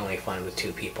that's really only fun with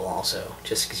 2 people also,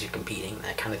 just because you're competing,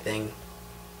 that kind of thing.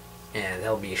 And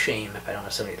that'll be a shame if I don't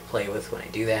have somebody to play with when I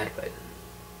do that, but it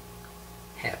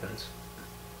happens.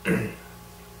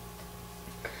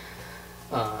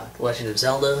 Legend of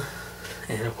Zelda,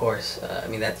 and of course, I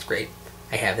mean, that's great.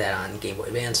 I have that on Game Boy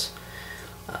Advance.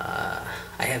 I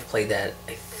have played that,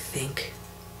 I think,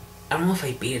 I don't know if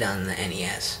I beat it on the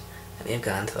NES. I may have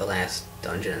gone to the last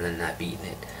dungeon and then not beaten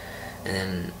it. And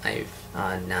then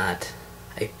I've not,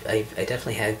 I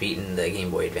definitely have beaten the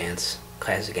Game Boy Advance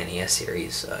Classic NES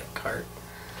series cart.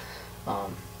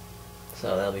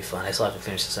 So that'll be fun. I still have to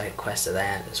finish the side quest of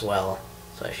that as well,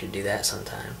 so I should do that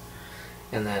sometime.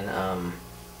 And then,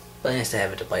 but nice to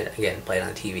have it to play again, play it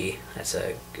on TV. That's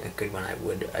a good one.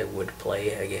 I would play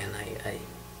again.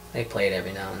 I play it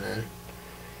every now and then.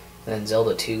 And then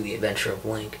Zelda 2: The Adventure of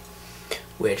Link,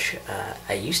 which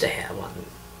I used to have on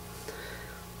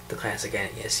the classic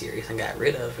NES series and got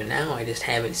rid of, and now I just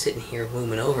have it sitting here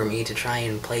looming over me to try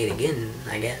and play it again,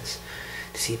 I guess,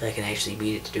 to see if I can actually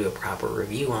beat it to do a proper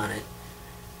review on it.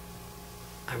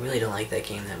 I really don't like that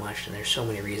game that much, and there's so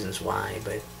many reasons why,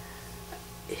 but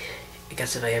I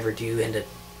guess if I ever do end up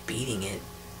beating it,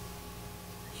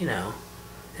 you know,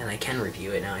 then I can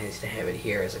review it. Now I need to have it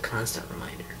here as a constant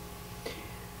reminder.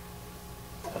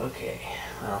 Okay,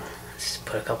 well, let's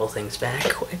put a couple things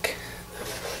back quick.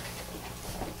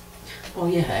 Oh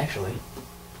yeah, actually,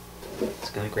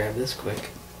 just gonna grab this quick.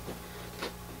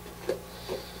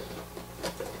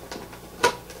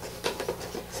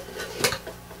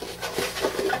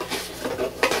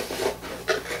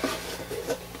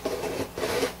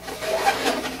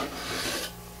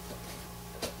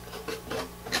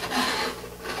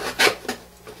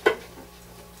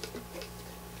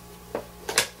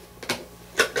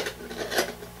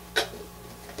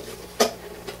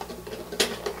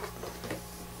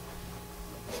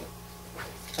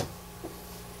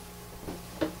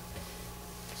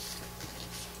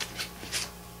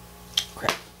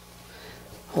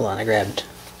 Hold on, I grabbed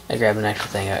an extra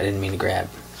thing I didn't mean to grab.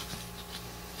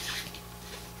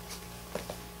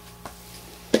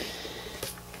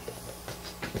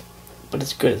 But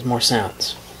it's good, it's more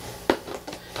sounds.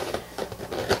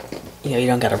 You know, you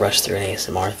don't gotta rush through an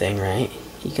ASMR thing, right?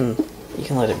 You can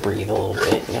let it breathe a little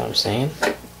bit, you know what I'm saying?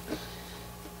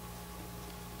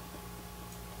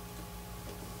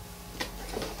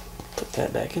 Put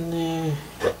that back in there.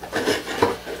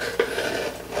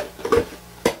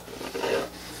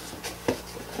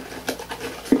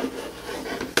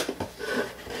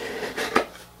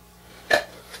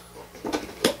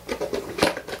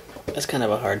 That's kind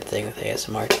of a hard thing with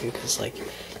ASMR too, because like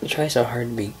you try so hard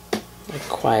to be like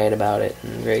quiet about it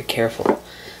and very careful,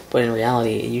 but in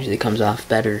reality it usually comes off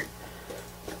better,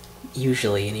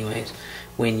 usually anyways,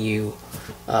 when you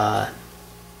are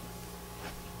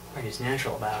just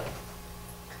natural about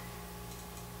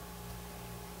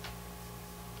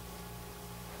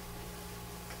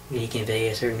it. You convey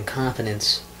a certain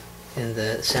confidence in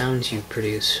the sounds you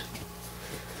produce.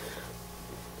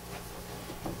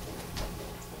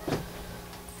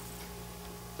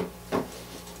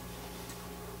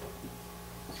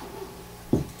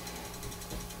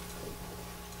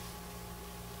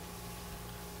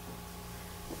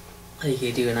 Like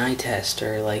you do an eye test,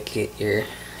 or like your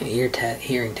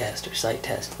hearing test or sight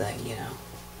test thing, you know.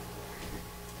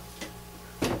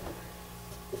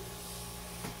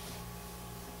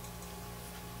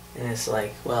 And it's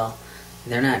like, well,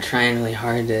 they're not trying really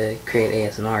hard to create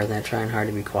ASMR, they're not trying hard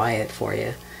to be quiet for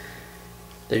you.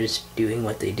 They're just doing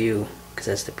what they do, because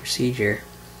that's the procedure.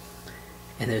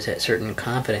 And there's that certain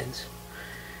confidence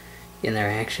in their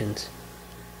actions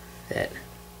that,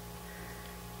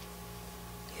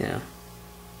 you know,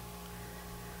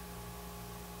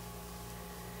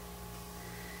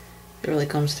 it really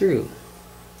comes through.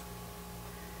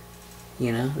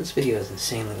 You know, this video is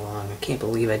insanely long. I can't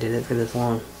believe I did it for this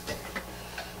long.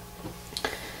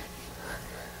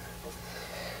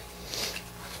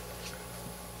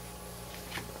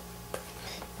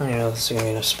 I don't even know if this is going to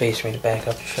be enough space for me to back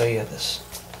up to show you this.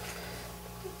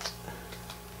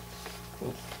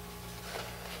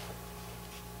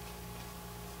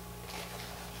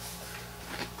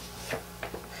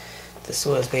 This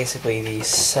was basically the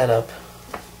setup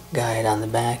guide on the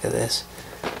back of this.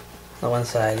 The one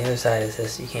side, the other side is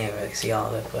this. You can't really see all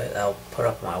of it, but I'll put it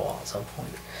up on my wall at some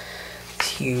point. This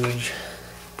huge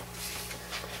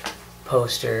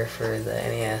poster for the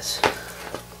NES.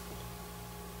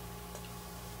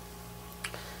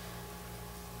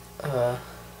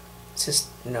 It's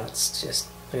just nuts. Just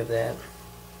look at that.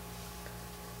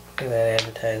 Look at that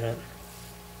advertisement.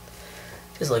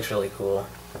 Just looks really cool.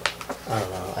 I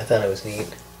don't know. I thought it was neat.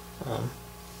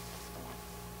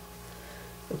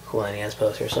 Cool NES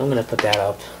poster. So I'm gonna put that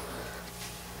up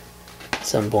at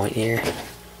some point here.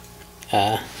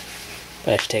 But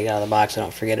I should take it out of the box so I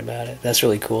don't forget about it. That's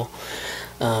really cool.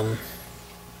 Yeah,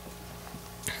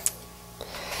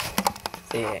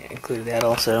 include that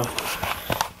also.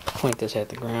 point this at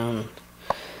the ground.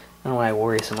 I don't know why I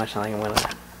worry so much. I think I'm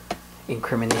gonna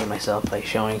incriminate myself by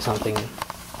showing something,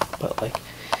 but like,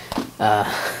 but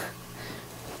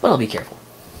I'll be careful.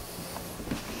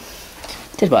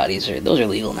 Dead bodies those are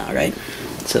legal now, right?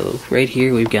 So right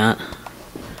here we've got,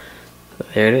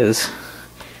 there it is,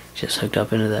 just hooked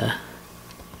up into the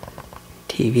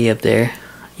TV up there.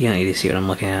 You don't need to see what I'm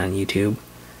looking at on YouTube.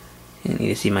 You need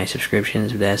to see my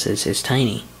subscriptions, but it's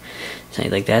tiny. It's tiny.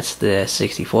 Like, that's the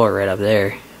 64 right up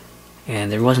there.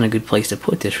 And there wasn't a good place to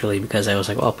put this, really, because I was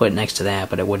like, well, I'll put it next to that,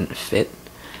 but it wouldn't fit.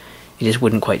 It just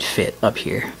wouldn't quite fit up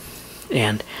here.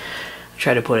 And I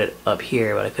tried to put it up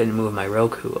here, but I couldn't move my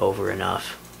Roku over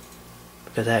enough,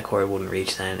 because that cord wouldn't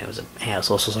reach then. It was a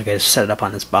hassle, so like I just set it up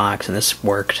on this box, and this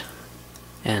worked.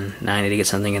 And now I need to get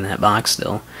something in that box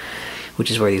still,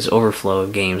 which is where these overflow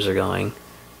games are going,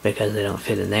 because they don't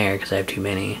fit in there because I have too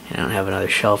many. I don't have another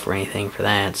shelf or anything for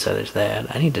that, so there's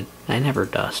that. I never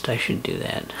dust. I should do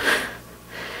that.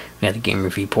 We got the Game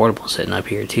Review Portable sitting up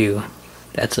here too.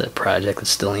 That's a project that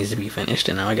still needs to be finished,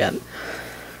 and now I got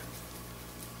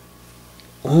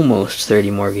almost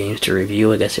 30 more games to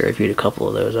review. I guess I reviewed a couple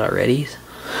of those already.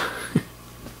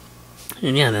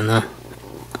 And yeah, then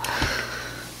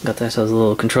got this as a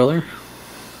little controller,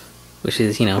 which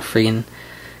is, you know, friggin',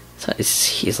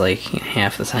 he's like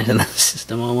half the size of the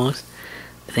system almost.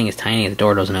 The thing is tiny, the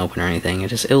door doesn't open or anything.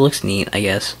 It looks neat, I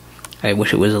guess. I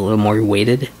wish it was a little more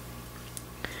weighted,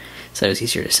 so it was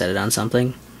easier to set it on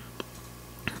something.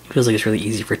 It feels like it's really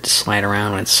easy for it to slide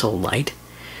around when it's so light.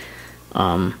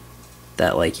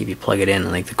 That like if you plug it in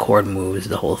and like the cord moves,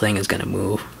 the whole thing is gonna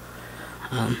move.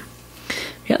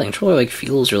 Yeah, the controller like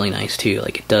feels really nice too.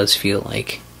 Like, it does feel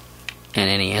like an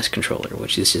NES controller,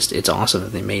 which is just, it's awesome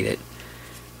that they made it.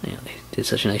 You know, they did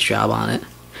such a nice job on it.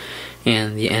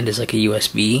 And the end is like a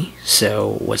USB,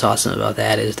 so what's awesome about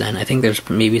that is then I think there's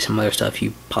maybe some other stuff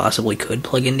you possibly could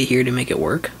plug into here to make it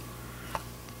work.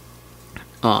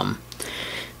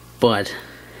 But,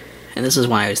 and this is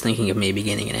why I was thinking of maybe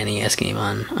getting an NES game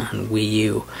on Wii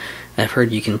U. I've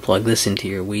heard you can plug this into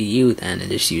your Wii U then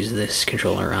and just use this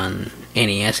controller on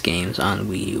NES games on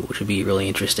Wii U, which would be really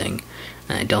interesting.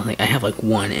 And I don't think, I have like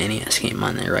one NES game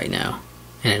on there right now,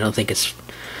 and I don't think it's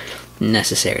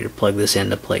necessary to plug this in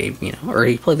to play, you know, or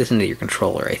you plug this into your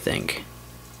controller, I think.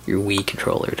 Your Wii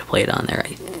controller to play it on there, I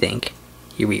think.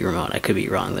 Your Wii remote, I could be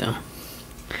wrong though.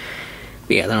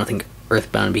 But yeah, I don't think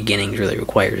Earthbound Beginnings really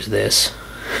requires this.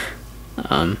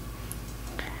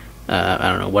 I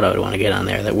don't know what I would want to get on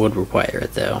there that would require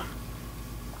it though.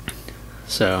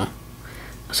 So,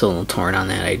 I'm still a little torn on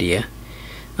that idea.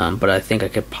 But I think I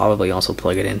could probably also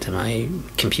plug it into my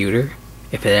computer,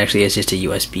 if it actually is just a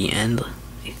USB end,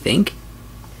 I think.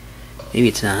 Maybe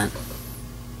it's not.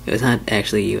 If it's not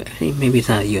actually, maybe it's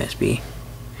not a USB.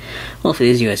 Well, if it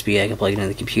is USB, I can plug it into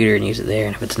the computer and use it there,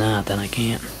 and if it's not, then I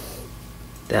can't.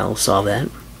 That'll solve that.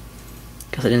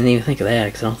 Because I didn't even think of that,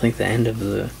 because I don't think the end of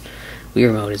the Wii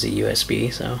remote is a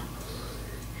USB, so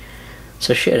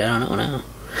shit, I don't know now.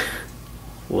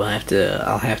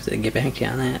 I'll have to get back to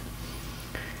you on that.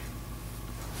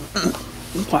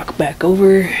 Walk back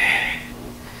over.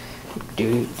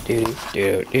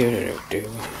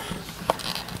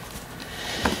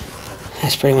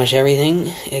 That's pretty much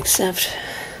everything, except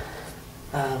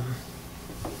I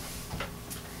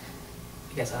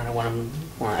guess I don't know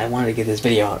what I wanted to get this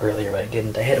video out earlier, but I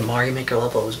didn't. I had a Mario Maker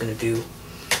level I was gonna do.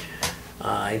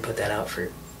 I put that out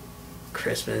for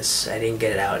Christmas. I didn't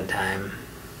get it out in time.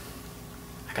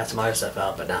 I got some other stuff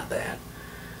out, but not that.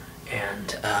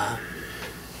 And I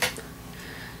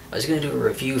was gonna do a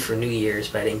review for New Year's,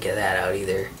 but I didn't get that out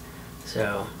either.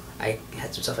 So I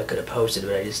had some stuff I could have posted,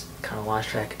 but I just kind of lost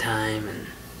track of time and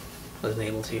wasn't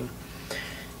able to. And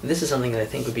this is something that I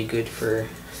think would be good for,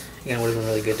 again, it would have been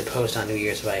really good to post on New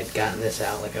Year's if I had gotten this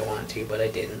out like I wanted to, but I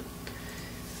didn't.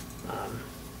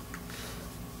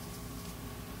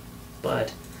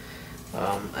 But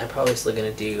I'm probably still going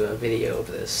to do a video of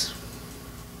this.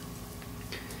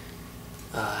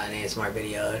 An ASMR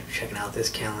video checking out this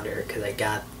calendar, because I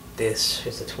got this,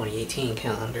 it's a 2018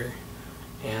 calendar,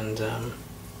 and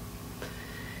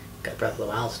got Breath of the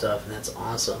Wild stuff, and that's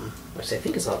awesome. Which I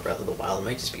think is all Breath of the Wild. It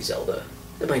might just be Zelda.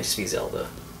 It might just be Zelda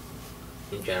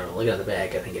in general. Look at the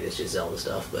back, I think it is just Zelda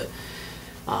stuff, but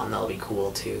that'll be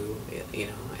cool to, you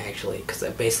know, actually, because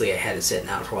basically I had it sitting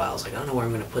out for a while. I was like, I don't know where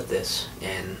I'm going to put this,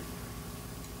 and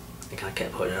I kind of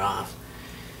kept putting it off.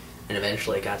 And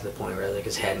eventually it got to the point where I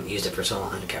just hadn't used it for so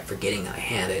long, I kept forgetting that I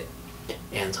had it.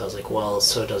 And so I was like, well,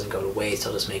 so it doesn't go to waste,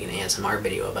 I'll just make an ASMR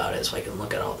video about it so I can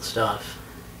look at all the stuff.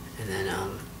 And then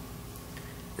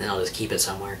I'll just keep it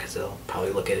somewhere, because I'll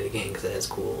probably look at it again, because it has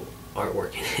cool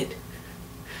artwork in it.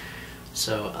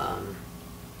 So,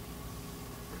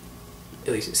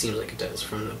 at least it seems like it does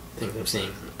from the things I'm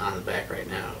seeing on the back right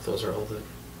now. Those are all the...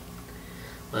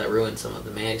 Well, that ruined some of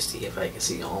the majesty if I could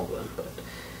see all of them, but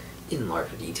in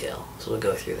larger detail. So we'll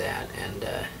go through that and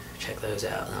check those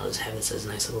out. And I'll just have this as a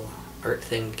nice little art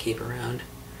thing to keep around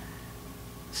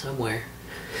somewhere.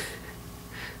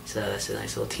 So that's a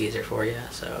nice little teaser for you.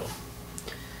 So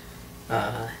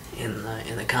in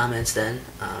the comments then,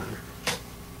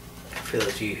 for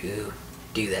those of you who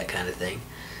do that kind of thing,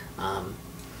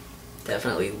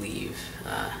 definitely leave,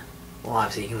 well,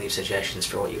 obviously you can leave suggestions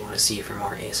for what you want to see for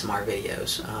more ASMR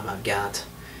videos. I've got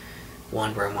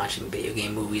one where I'm watching video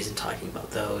game movies and talking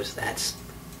about those. That's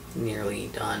nearly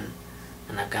done.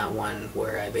 And I've got one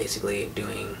where I basically am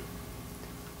doing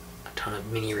a ton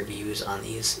of mini reviews on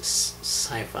these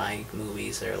sci-fi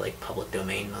movies that are like public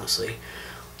domain mostly.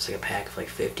 It's like a pack of like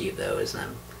 50 of those, and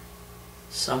I'm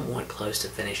somewhat close to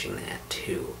finishing that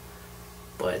too.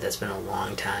 But that's been a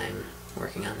long time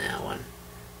working on that one.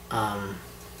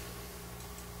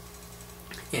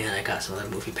 And I got some other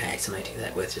movie packs I might do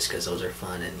that with, just because those are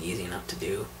fun and easy enough to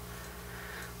do.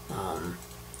 And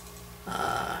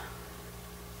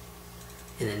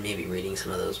then maybe reading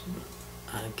some of those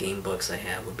game books I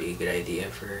have would be a good idea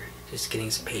for just getting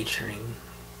some page-turning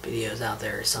videos out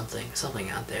there, or something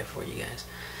out there for you guys.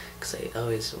 Because I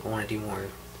always want to do more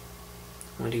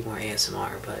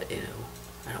ASMR, but you know,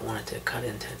 I don't want it to cut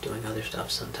into doing other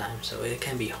stuff sometimes, so it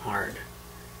can be hard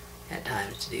at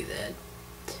times to do that.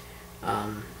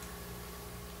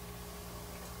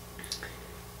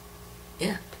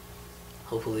 Yeah,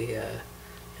 hopefully you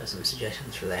have some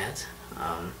suggestions for that.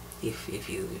 If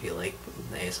you like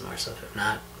the ASMR stuff. If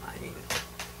not, I mean,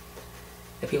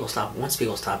 once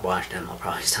people stop watching them, I'll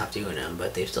probably stop doing them.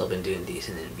 But they've still been doing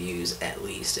decent in views, at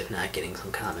least, if not getting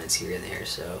some comments here and there.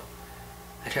 So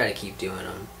I try to keep doing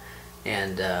them.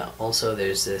 And also,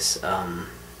 there's this what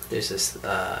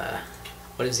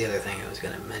is the other thing I was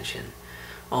gonna mention?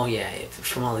 Oh yeah,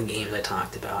 from all the games I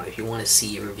talked about, if you want to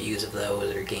see reviews of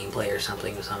those or gameplay or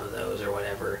something of some of those or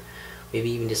whatever, maybe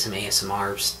even just some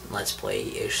ASMR Let's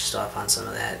Play-ish stuff on some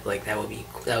of that, like I would be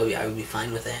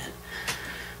fine with that.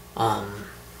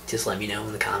 Just let me know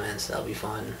in the comments, that'll be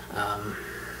fun.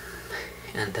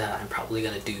 And I'm probably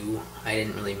gonna I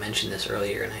didn't really mention this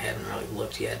earlier and I haven't really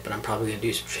looked yet, but I'm probably gonna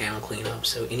do some channel cleanup,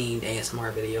 so any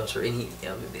ASMR videos or any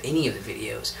of the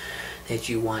videos that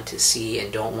you want to see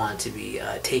and don't want to be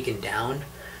taken down,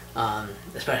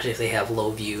 especially if they have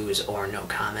low views or no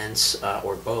comments,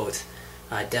 or both,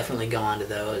 definitely go on to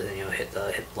those and, you know, hit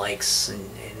likes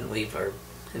and leave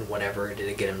and whatever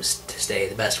to get them to stay.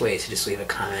 The best way is to just leave a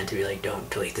comment to be like, don't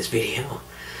delete this video,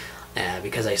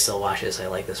 because I still watch this, I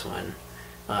like this one,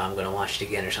 I'm gonna watch it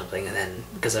again or something. And then,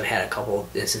 because I've had a couple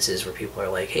instances where people are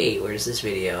like, hey, where's this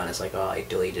video, and it's like, oh, I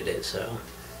deleted it. So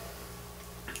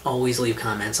always leave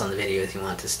comments on the video if you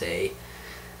want to stay,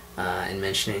 and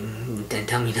mentioning, and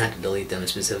tell me not to delete them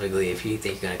specifically if you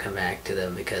think you're gonna come back to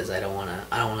them, because I don't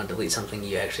wanna delete something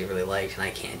you actually really liked and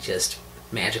I can't just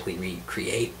magically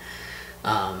recreate.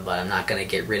 But I'm not gonna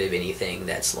get rid of anything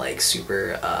that's like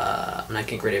super. I'm not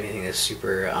gonna get rid of anything that's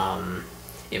super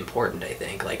important. I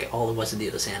think like all of What's the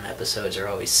Deal with Sam episodes are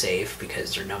always safe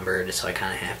because they're numbered, so I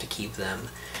kind of have to keep them.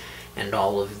 And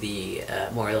all of the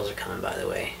more of those are coming, by the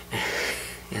way.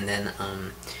 And then,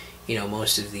 you know,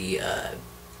 most of the,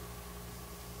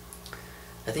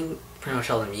 I think pretty much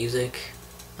all the music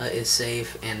is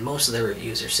safe, and most of the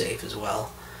reviews are safe as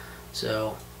well.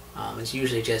 So, it's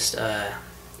usually just,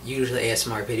 usually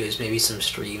ASMR videos, maybe some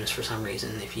streams for some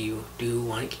reason. If you do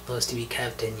want those to be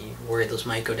kept and you're worried those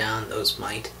might go down, those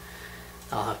might.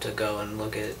 I'll have to go and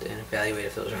look at and evaluate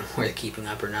if those are worth keeping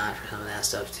up or not for some of that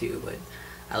stuff too, but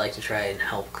I like to try and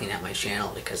help clean out my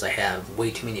channel because I have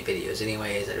way too many videos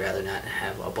anyways. I'd rather not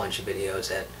have a bunch of videos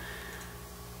that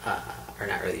are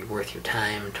not really worth your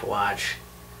time to watch,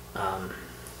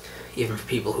 even for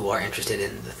people who are interested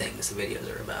in the things the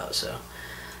videos are about. So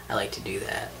I like to do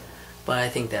that, but I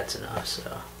think that's enough.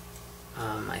 So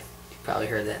you probably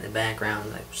heard that in the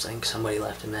background. I think somebody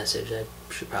left a message. I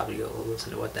should probably go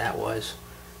listen to what that was.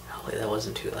 Hopefully that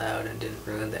wasn't too loud and didn't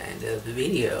ruin the end of the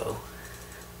video.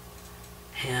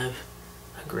 Have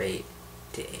a great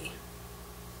day.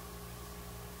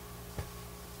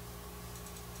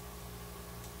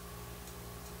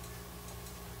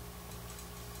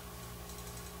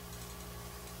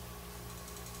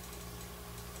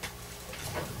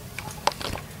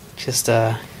 Just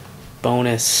a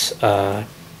bonus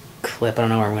clip. I don't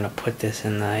know where I'm going to put this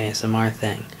in the ASMR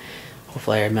thing.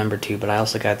 Hopefully I remember to, but I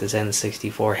also got this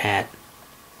N64 hat.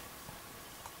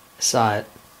 I saw it,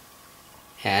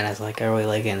 and I was like, I really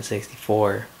like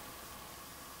N64.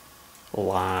 a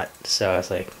lot, so I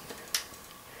was like,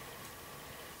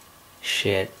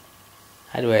 shit,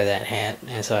 I'd wear that hat,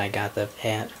 and so I got the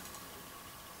hat.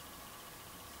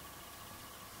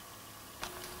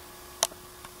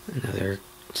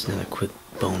 Just another quick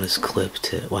bonus clip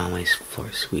to, wow, my floor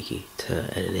is squeaky,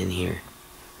 to edit in here.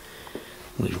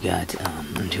 We've got,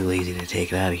 I'm too lazy to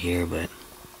take it out of here, but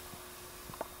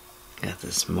got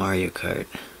this Mario Kart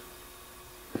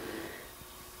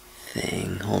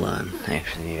thing. Hold on,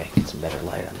 actually maybe I can get some better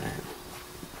light on that.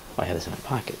 Oh, I have this in my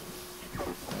pocket.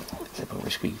 Step over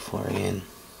squeaky floor again.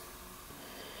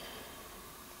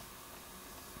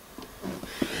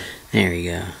 There we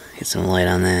go. Get some light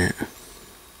on that.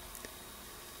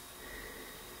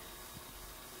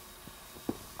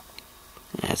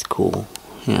 That's cool.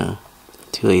 Yeah.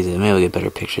 Too lazy. Maybe I'll get better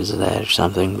pictures of that or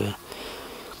something, but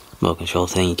remote control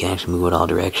thing, you can actually move it all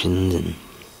directions and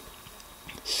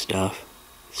stuff.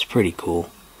 It's pretty cool.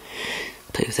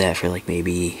 Play with that for like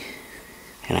maybe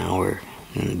an hour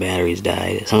and the batteries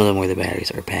died. Some of them where the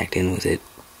batteries are packed in with it,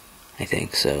 I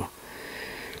think, so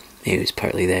maybe it's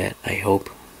partly that, I hope.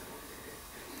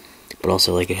 But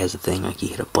also, like, it has a thing, like, you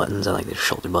hit up buttons, and like there's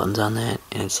shoulder buttons on that,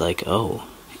 and it's like, oh,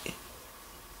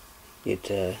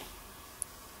 it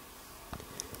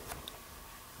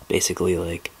basically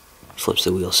like flips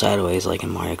the wheel sideways like in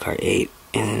Mario Kart 8,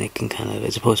 and then it can kind of,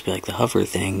 it's supposed to be like the hover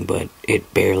thing, but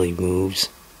it barely moves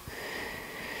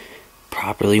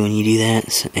properly when you do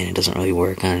that, and it doesn't really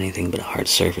work on anything but a hard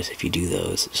surface if you do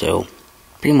those. So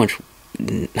pretty much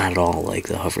not at all like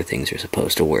the hover things are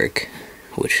supposed to work,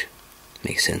 which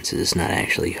makes sense, it's not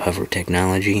actually hover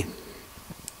technology.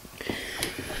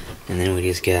 And then we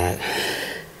just got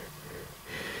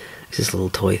this little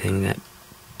toy thing that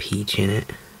Peach in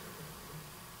it.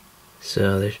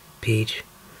 So there's Peach,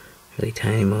 really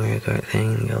tiny Mario Kart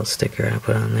thing, and got a little sticker I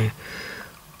put on there.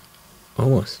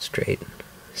 Almost straight.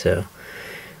 So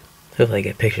hopefully I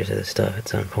get pictures of this stuff at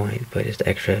some point, but just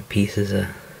extra pieces of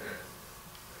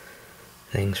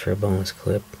things for a bonus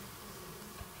clip.